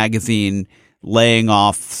Time Magazine laying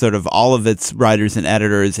off sort of all of its writers and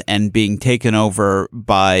editors and being taken over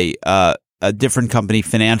by a different company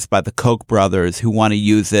financed by the Koch brothers who want to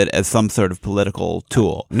use it as some sort of political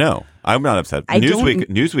tool. No, I'm not upset.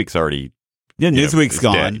 Newsweek's already Newsweek's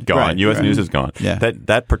gone. Gone. U.S. News is gone. Yeah.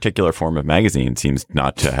 That particular form of magazine seems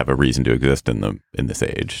not to have a reason to exist in this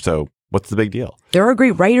age. So what's the big deal? There are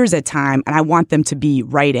great writers at Time, and I want them to be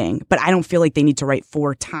writing, but I don't feel like they need to write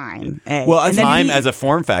for Time. Well, Time as a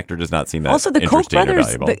form factor does not seem that also the Koch brothers.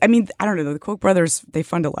 Valuable. I don't know. The Koch brothers, they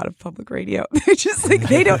fund a lot of public radio. They're just like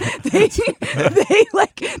they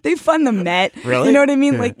fund the Met. Really? You know what I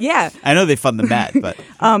mean? Like, yeah. I know they fund the Met, but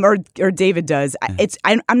or David does.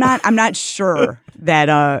 I'm not sure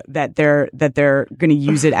that they're going to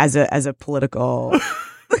use it as a political.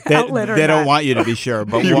 They don't want you to be sure,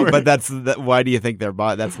 but why do you think they're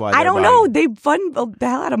buying? That's why I don't know. They fund the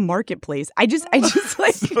hell out of Marketplace. I just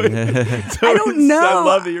like I don't know. I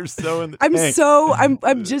love that you're so in the tank.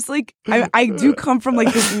 I'm just like I do come from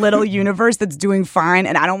like this little universe that's doing fine,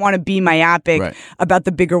 and I don't want to be myopic about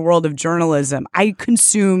the bigger world of journalism. I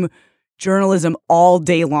consume journalism all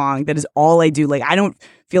day long. That is all I do. Like, I don't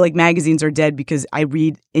feel like magazines are dead because I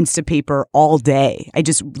read Instapaper all day. I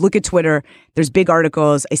just look at Twitter. There's big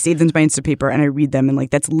articles. I save them to my Instapaper and I read them. And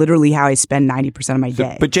like, that's literally how I spend 90% of my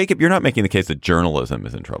day. But Jacob, you're not making the case that journalism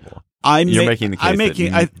is in trouble. You're making the case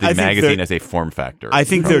that the magazine as a form factor. I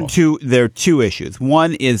think there are two issues.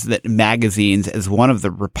 One is that magazines, as one of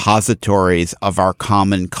the repositories of our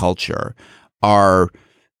common culture, are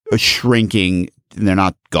shrinking. They're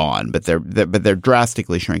not gone, but they're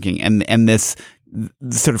drastically shrinking. And this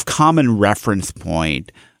sort of common reference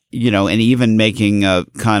point, and even making a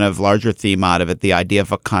kind of larger theme out of it, the idea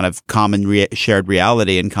of a kind of common shared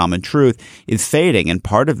reality and common truth is fading. And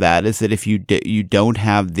part of that is that if you don't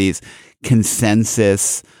have these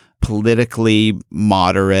consensus, politically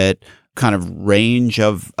moderate kind of range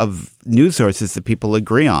of news sources that people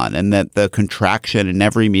agree on, and that the contraction in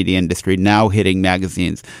every media industry now hitting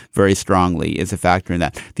magazines very strongly is a factor in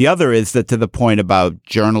that. The other is that, to the point about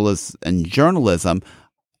journalists and journalism,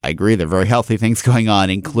 I agree, there are very healthy things going on,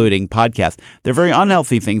 including podcasts. There are very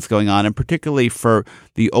unhealthy things going on, and particularly for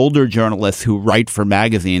the older journalists who write for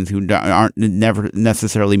magazines who never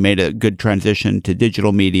necessarily made a good transition to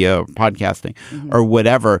digital media or podcasting or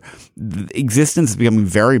whatever. The existence is becoming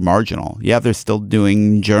very marginal. Yeah, they're still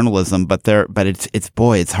doing journalism, but it's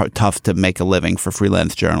tough to make a living for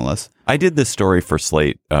freelance journalists. I did this story for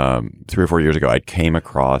Slate 3 or 4 years ago. I came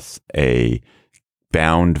across a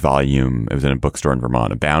bound volume. It was in a bookstore in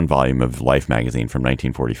Vermont, a bound volume of Life magazine from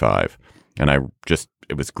 1945. And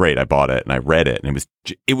it was great. I bought it and I read it, and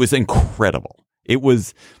it was incredible.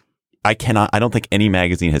 I don't think any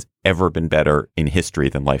magazine has ever been better in history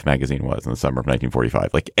than Life magazine was in the summer of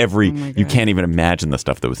 1945. Like you can't even imagine the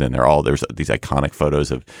stuff that was in there. There's these iconic photos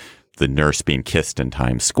of the nurse being kissed in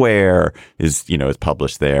Times Square is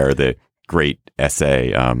published there. The great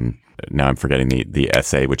essay, now I'm forgetting the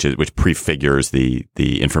essay, which prefigures the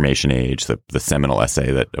information age, the seminal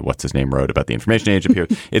essay that what's his name wrote about the information age appears.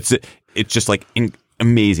 It's just like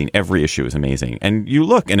amazing. Every issue is amazing. And you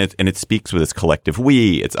look, and it speaks with its collective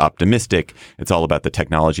we. It's optimistic. It's all about the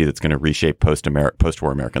technology that's going to reshape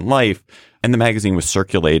post-war American life. And the magazine was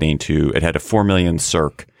circulating it had a 4 million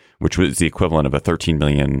circ, which was the equivalent of a 13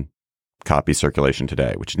 million copy circulation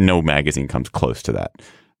today, which no magazine comes close to that.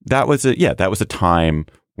 That was a time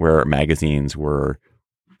where magazines were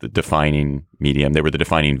the defining medium. They were the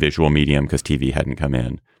defining visual medium because TV hadn't come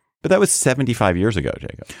in. But that was 75 years ago,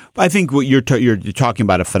 Jacob. I think what you're talking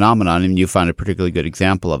about a phenomenon, and you found a particularly good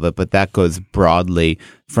example of it, but that goes broadly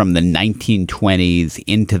from the 1920s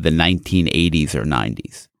into the 1980s or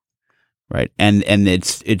 90s, right? And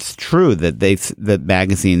it's true that that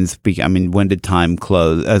magazines. When did Time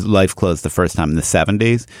close? Life closed the first time in the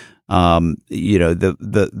 70s.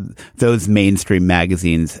 Those mainstream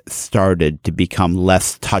magazines started to become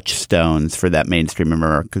less touchstones for that mainstream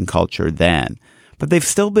American culture then. But they've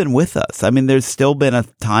still been with us. There's still been a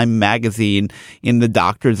Time magazine in the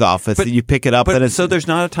doctor's office. And you pick it up. So there's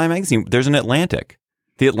not a Time magazine. There's an Atlantic.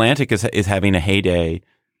 The Atlantic is having a heyday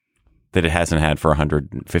that it hasn't had for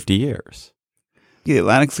 150 years. The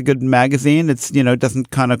Atlantic's a good magazine. It's,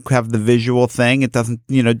 doesn't kind of have the visual thing. It doesn't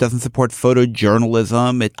support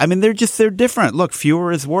photojournalism. They're different. Look,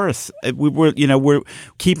 fewer is worse. We're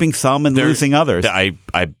keeping some and losing others. I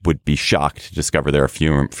would be shocked to discover there are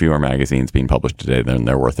fewer magazines being published today than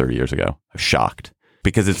there were 30 years ago. I'm shocked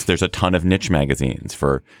because there's a ton of niche magazines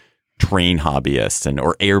for train hobbyists,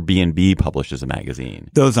 or Airbnb publishes a magazine.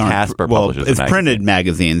 Those aren't Casper publishes a magazine. Printed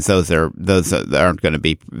magazines. Those aren't going to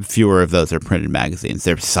be fewer of those are printed magazines.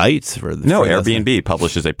 They're sites for Airbnb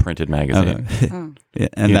publishes a printed magazine. Okay.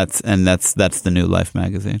 That's the New Life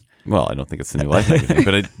magazine. Well, I don't think it's the New Life magazine,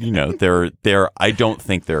 but I don't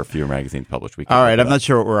think there are fewer magazines published. All right, I'm not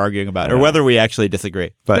sure what we're arguing about or whether we actually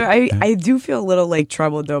disagree. But I do feel a little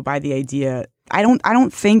troubled though by the idea. I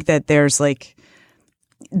don't think that there's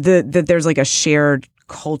there's a shared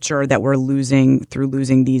culture that we're losing through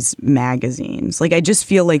losing these magazines. I just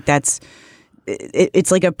feel like it's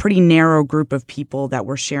a pretty narrow group of people that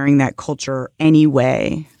we're sharing that culture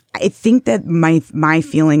anyway. I think that my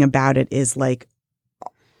feeling about it is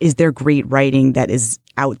is there great writing that is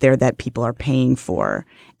out there that people are paying for?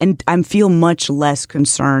 And I feel much less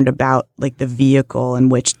concerned about the vehicle in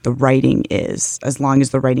which the writing is, as long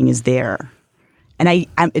as the writing is there. And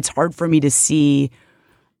it's hard for me to see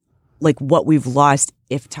what we've lost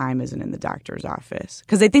if Time isn't in the doctor's office.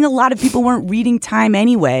 Because I think a lot of people weren't reading Time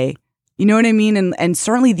anyway. You know what I mean? And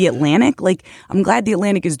certainly the Atlantic, I'm glad the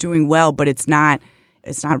Atlantic is doing well, but it's not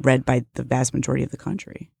read by the vast majority of the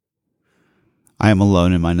country. I am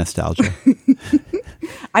alone in my nostalgia.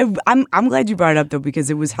 I'm glad you brought it up though, because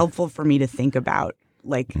it was helpful for me to think about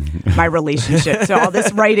my relationship to all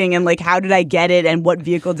this writing and how did I get it and what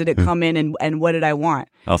vehicle did it come in and what did I want?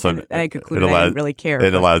 Also, and I concluded I didn't really care.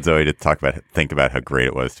 It allowed Zoe to think about how great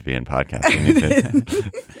it was to be in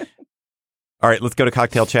podcasting. All right, let's go to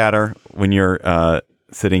cocktail chatter. When you're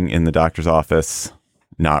sitting in the doctor's office,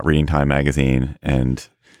 not reading Time magazine and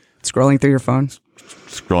scrolling through your phone,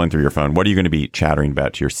 what are you going to be chattering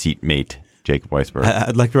about to your seatmate, Jacob Weisberg?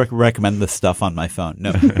 I'd like to recommend this stuff on my phone.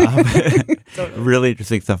 No, really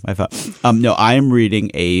interesting stuff on my phone. No, I am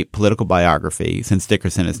reading a political biography. Since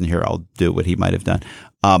Dickerson isn't here, I'll do what he might have done.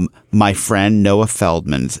 My friend Noah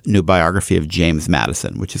Feldman's new biography of James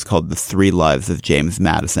Madison, which is called The 3 Lives of James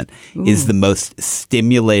Madison, is the most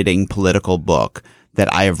stimulating political book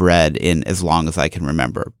that I have read in as long as I can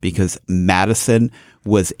remember, because Madison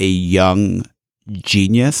was a young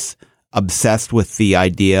genius obsessed with the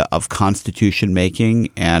idea of constitution making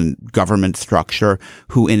and government structure,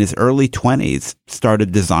 who in his early 20s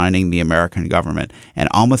started designing the American government. And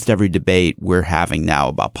almost every debate we're having now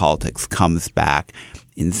about politics comes back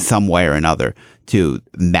in some way or another to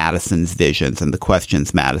Madison's visions and the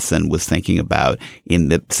questions Madison was thinking about in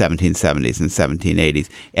the 1770s and 1780s.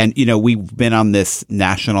 And, we've been on this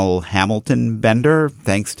national Hamilton bender,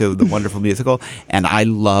 thanks to the wonderful musical, and I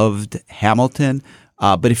loved Hamilton.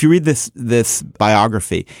 But if you read this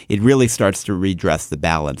biography, it really starts to redress the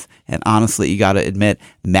balance. And honestly, you got to admit,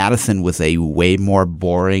 Madison was a way more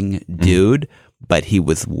boring dude, but he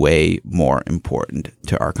was way more important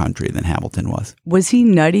to our country than Hamilton was. Was he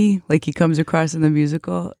nutty like he comes across in the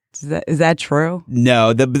musical? Is that true?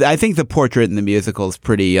 No, I think the portrait in the musical is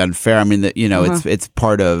pretty unfair. I mean, it's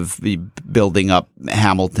part of building up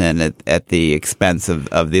Hamilton at the expense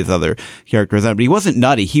of these other characters. But he wasn't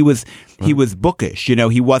nutty. He was bookish. He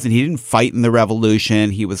didn't fight in the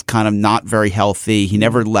Revolution. He was kind of not very healthy. He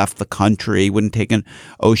never left the country. He wouldn't take an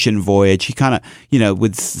ocean voyage. He kind of,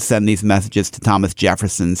 would send these messages to Thomas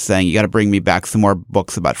Jefferson saying, "You got to bring me back some more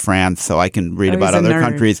books about France so I can read about other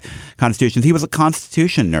countries' constitutions." He was a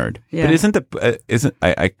Constitution nerd. Yeah. But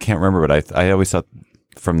I can't remember, but I always thought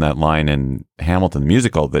from that line in Hamilton the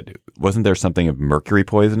musical that wasn't there something of mercury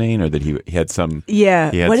poisoning, or that he had some he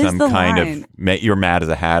had what some is the kind line? of you're mad as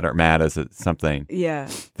a hat or mad as something. Yeah.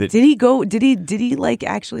 Did he like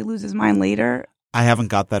actually lose his mind later? I haven't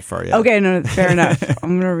got that far yet. Okay, no, fair enough.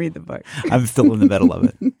 I'm gonna read the book. I'm still in the middle of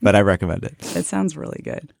it, but I recommend it. That sounds really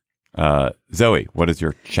good. Zoe, what is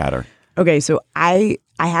your chatter? Okay, so I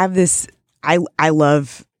have this. I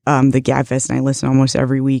love the Gabfest, and I listen almost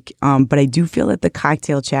every week. But I do feel that the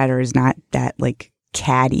cocktail chatter is not that like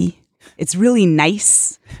catty. It's really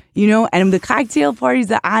nice, And the cocktail parties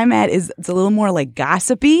that I'm at it's a little more like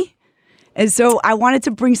gossipy, and so I wanted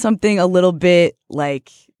to bring something a little bit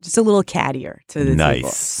like just a little cattier to the table.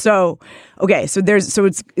 So okay, so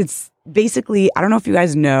it's basically, I don't know if you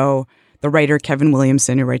guys know the writer Kevin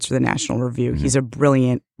Williamson, who writes for the National Review. He's a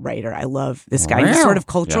brilliant writer. I love this guy. He's sort of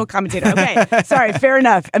cultural commentator. Okay, sorry, fair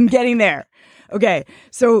enough. I'm getting there. Okay,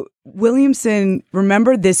 so Williamson,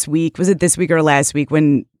 remember this week, was it this week or last week,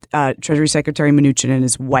 when Treasury Secretary Mnuchin and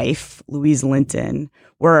his wife, Louise Linton,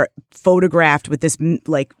 were photographed with this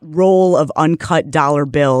like roll of uncut dollar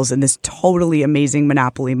bills in this totally amazing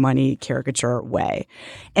Monopoly money caricature way.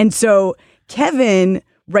 And so Kevin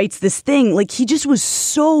writes this thing, like he just was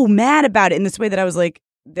so mad about it in this way that I was like,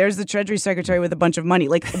 there's the Treasury Secretary with a bunch of money,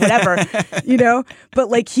 like whatever, But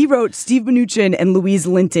like he wrote Steve Mnuchin and Louise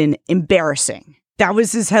Linton embarrassing. That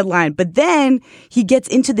was his headline. But then he gets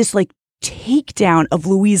into this like takedown of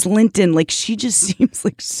Louise Linton. Like she just seems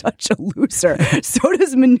like such a loser. So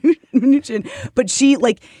does Mnuchin. But he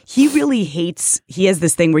has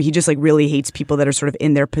this thing where he just like really hates people that are sort of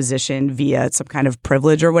in their position via some kind of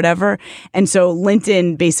privilege or whatever. And so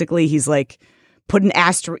Linton, basically, he's like, put an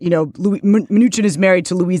asterisk, Mnuchin is married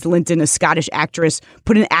to Louise Linton, a Scottish actress.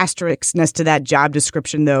 Put an asterisk next to that job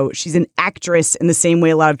description, though. She's an actress in the same way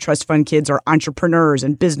a lot of trust fund kids are entrepreneurs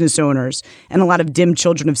and business owners. And a lot of dim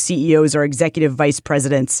children of CEOs are executive vice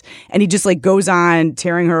presidents. And he just like goes on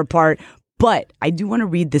tearing her apart. But I do want to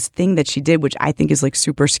read this thing that she did, which I think is like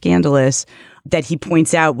super scandalous, that he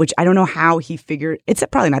points out, which I don't know how he figured. It's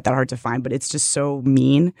probably not that hard to find, but it's just so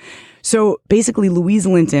mean. So basically, Louise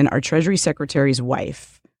Linton, our Treasury Secretary's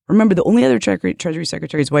wife, remember the only other Treasury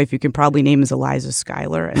Secretary's wife you can probably name is Eliza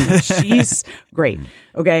Schuyler, and she's great.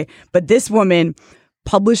 Okay. But this woman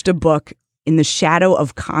published a book, In the Shadow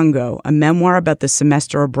of Congo, a memoir about the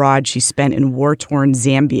semester abroad she spent in war-torn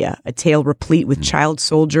Zambia, a tale replete with child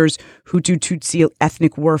soldiers, Hutu-Tutsi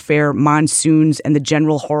ethnic warfare, monsoons, and the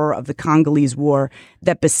general horror of the Congolese War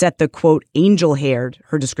that beset the, quote, angel-haired,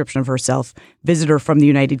 her description of herself, visitor from the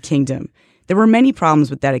United Kingdom. There were many problems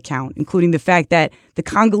with that account, including the fact that the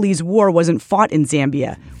Congolese War wasn't fought in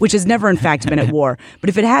Zambia, which has never, in fact, been at war. But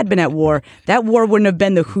if it had been at war, that war wouldn't have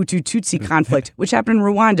been the Hutu-Tutsi conflict, which happened in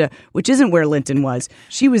Rwanda, which isn't where Linton was.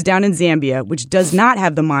 She was down in Zambia, which does not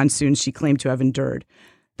have the monsoons she claimed to have endured.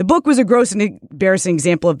 The book was a gross and embarrassing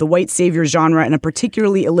example of the white savior genre, and a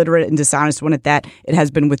particularly illiterate and dishonest one at that. It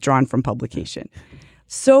has been withdrawn from publication.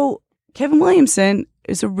 So Kevin Williamson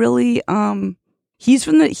is a really...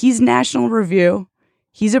 He's National Review.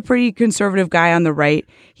 He's a pretty conservative guy on the right.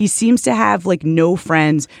 He seems to have like no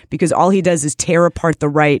friends because all he does is tear apart the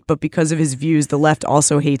right. But because of his views, the left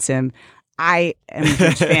also hates him. I am a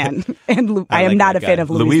huge fan, and I am not a fan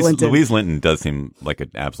of Louise Linton. Louise Linton does seem like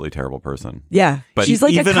an absolutely terrible person. Yeah, but she's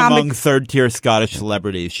like even a comic... among third-tier Scottish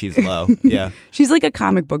celebrities, she's low. Yeah, she's like a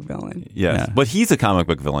comic book villain. Yes, yeah. But he's a comic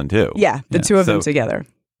book villain too. Yeah, the two of them together.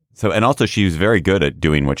 So, and also she was very good at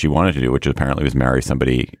doing what she wanted to do, which apparently was marry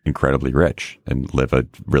somebody incredibly rich and live a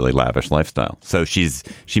really lavish lifestyle. So she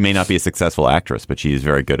may not be a successful actress, but she's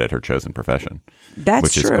very good at her chosen profession. That's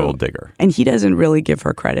which true. Is gold digger. And he doesn't really give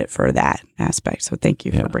her credit for that aspect. So thank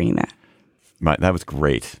you for bringing that. That was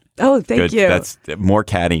great. Oh, thank you. That's more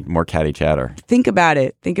catty chatter. Think about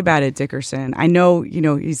it, Dickerson. I know,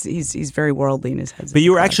 he's very worldly in his head. But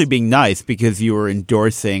you were actually being nice because you were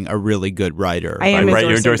endorsing a really good writer. I am right.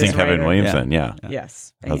 You're endorsing Kevin Williamson. Yeah.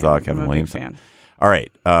 Yes. Huzzah, Kevin Williamson. All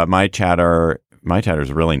right. My chatter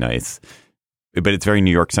is really nice, but it's very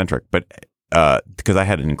New York centric. But because I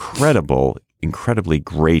had an incredible incredibly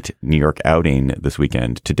great New York outing this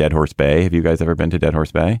weekend to Dead Horse Bay. Have you guys ever been to Dead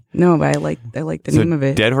Horse Bay? No, but I like the name of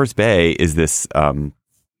it. Dead Horse Bay is this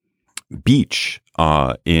beach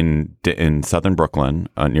in southern Brooklyn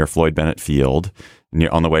near Floyd Bennett Field,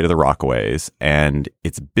 on the way to the Rockaways, and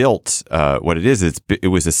it's built. What it is, it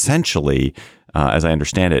was essentially, as I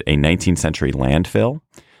understand it, a 19th century landfill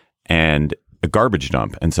and a garbage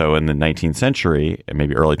dump. And so in the 19th century,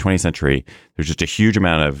 maybe early 20th century, there's just a huge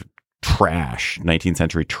amount of trash, 19th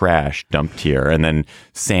century trash dumped here, and then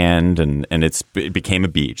sand, and it became a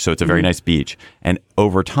beach. So it's a very nice beach. And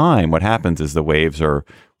over time, what happens is the waves are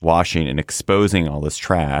washing and exposing all this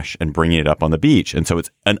trash and bringing it up on the beach. And so it's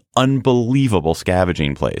an unbelievable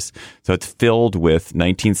scavenging place. So it's filled with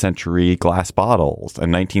 19th century glass bottles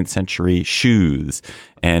and 19th century shoes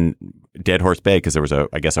and Dead Horse Bay, because there was a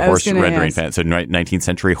horse rendering fan. So 19th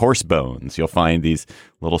century horse bones. You'll find these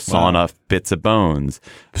little sawn off bits of bones.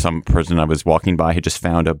 Some person I was walking by had just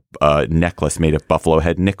found a necklace made of buffalo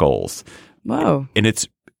head nickels. Wow. And it's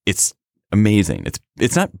amazing.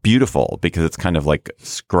 It's not beautiful because it's kind of like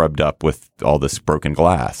scrubbed up with all this broken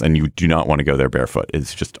glass, and you do not want to go there barefoot.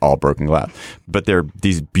 It's just all broken glass. But they're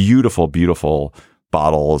these beautiful, beautiful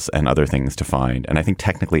bottles and other things to find. And I think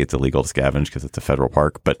technically it's illegal to scavenge because it's a federal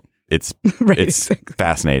park, but it's it's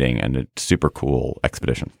fascinating and a super cool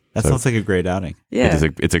expedition. That sounds like a great outing. Yeah,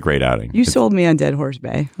 it's a great outing. You sold me on Dead Horse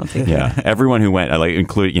Bay. I'll take that. Yeah, everyone who went, I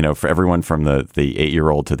include for everyone from the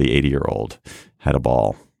 8-year-old to the 80-year-old had a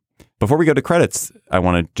ball. Before we go to credits, I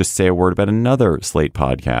want to just say a word about another Slate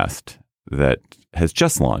podcast that has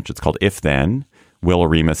just launched. It's called If Then. Will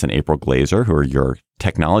Remus and April Glazer, who are your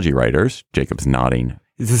technology writers. Jacob's nodding.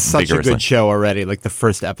 This is such a good show already. Like the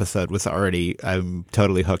first episode was already, I'm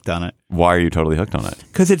totally hooked on it. Why are you totally hooked on it?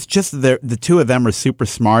 Because it's just the two of them are super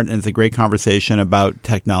smart, and it's a great conversation about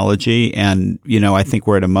technology. And, I think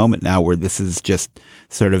we're at a moment now where this is just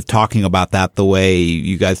sort of talking about that the way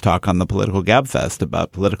you guys talk on the Political Gabfest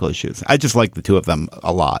about political issues. I just like the two of them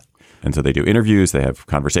a lot. And so they do interviews, they have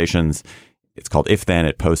conversations. It's called If Then.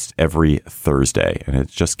 It posts every Thursday, and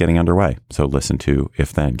it's just getting underway. So listen to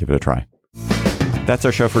If Then. Give it a try. That's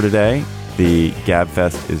our show for today. The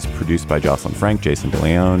Gabfest is produced by Jocelyn Frank. Jason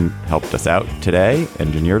DeLeon helped us out today,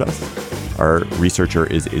 engineered us. Our researcher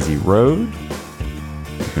is Izzy Rode.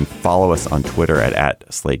 You can follow us on Twitter at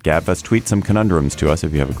 @SlateGabfest. Tweet some conundrums to us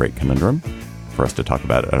if you have a great conundrum for us to talk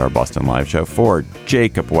about at our Boston Live show. For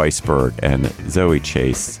Jacob Weisberg and Zoe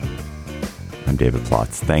Chase, I'm David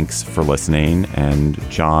Plotz. Thanks for listening, and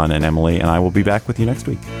John and Emily and I will be back with you next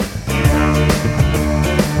week.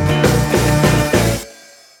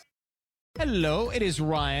 Hello, it is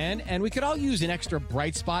Ryan, and we could all use an extra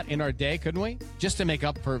bright spot in our day, couldn't we? Just to make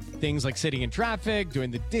up for things like sitting in traffic,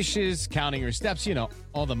 doing the dishes, counting your steps,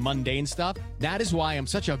 all the mundane stuff. That is why I'm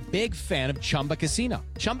such a big fan of Chumba Casino.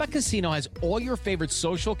 Chumba Casino has all your favorite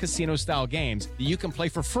social casino-style games that you can play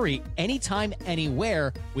for free anytime,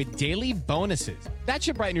 anywhere with daily bonuses. That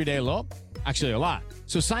should brighten your day a little. Actually, a lot.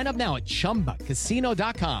 So sign up now at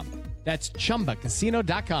ChumbaCasino.com. That's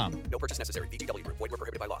ChumbaCasino.com. No purchase necessary. VGW Group. Void where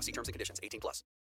prohibited by law. See terms and conditions. 18+.